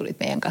paljon, kun tulit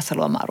meidän kanssa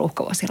luomaan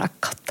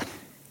ruuhkavuosirakkautta.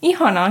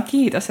 Ihanaa,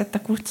 kiitos, että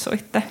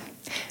kutsuitte.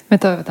 Me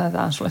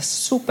toivotaan sulle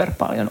super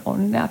paljon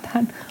onnea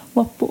tähän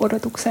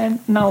loppuodotukseen.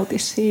 Nauti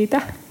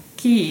siitä.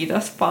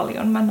 Kiitos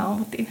paljon, mä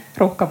nautin.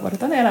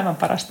 Ruuhkavuodet on elämän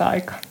parasta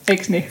aikaa,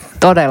 eikö niin?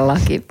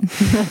 Todellakin.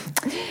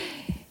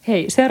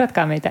 Hei,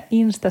 seuratkaa meitä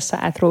Instassa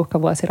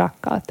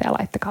 @ruuhkavuosirakkautta ja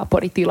laittakaa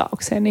podi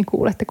tilaukseen, niin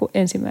kuulette, kun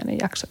ensimmäinen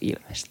jakso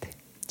ilmestyy.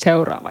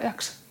 Seuraava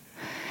jakso.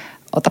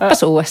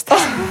 Otapas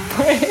uudestaan.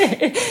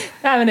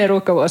 Tämä menee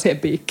ruuhkavuosien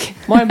piikkiin.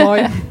 Moi moi!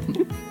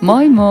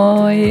 Moi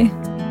moi!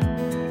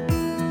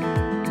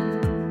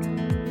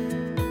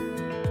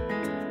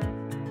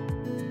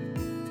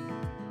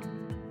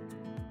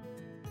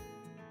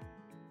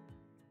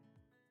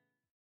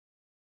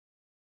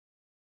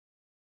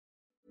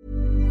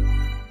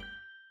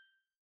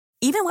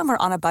 Even when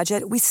we're on a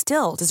budget, we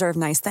still deserve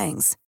nice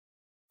things.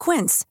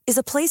 Quince is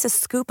a place to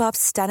scoop up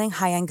stunning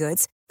high-end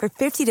goods for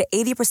 50 to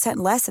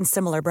 80% less than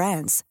similar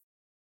brands.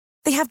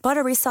 They have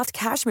buttery soft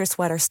cashmere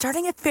sweaters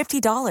starting at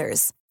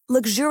 $50,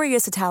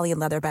 luxurious Italian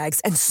leather bags,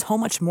 and so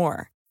much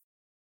more.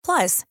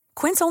 Plus,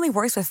 Quince only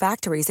works with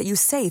factories that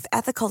use safe,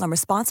 ethical, and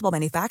responsible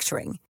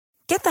manufacturing.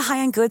 Get the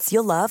high-end goods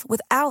you'll love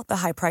without the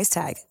high price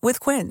tag with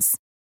Quince.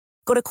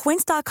 Go to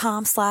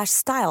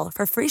quince.com/style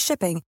for free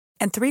shipping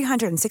and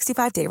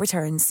 365-day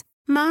returns.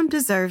 Mom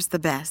deserves the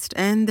best,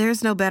 and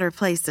there's no better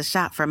place to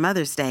shop for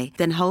Mother's Day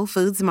than Whole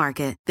Foods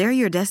Market. They're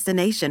your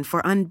destination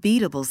for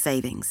unbeatable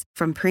savings,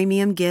 from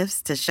premium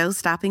gifts to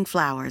show-stopping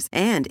flowers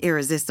and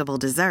irresistible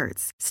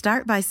desserts.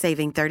 Start by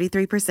saving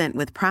 33%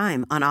 with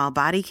Prime on all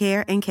body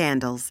care and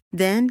candles.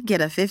 Then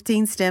get a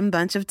 15-stem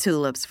bunch of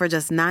tulips for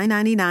just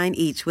 $9.99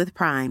 each with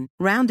Prime.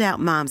 Round out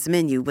Mom's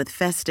menu with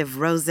festive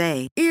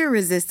rosé,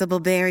 irresistible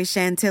berry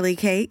chantilly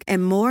cake,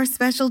 and more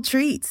special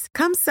treats.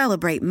 Come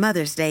celebrate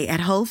Mother's Day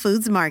at Whole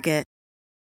Foods Market.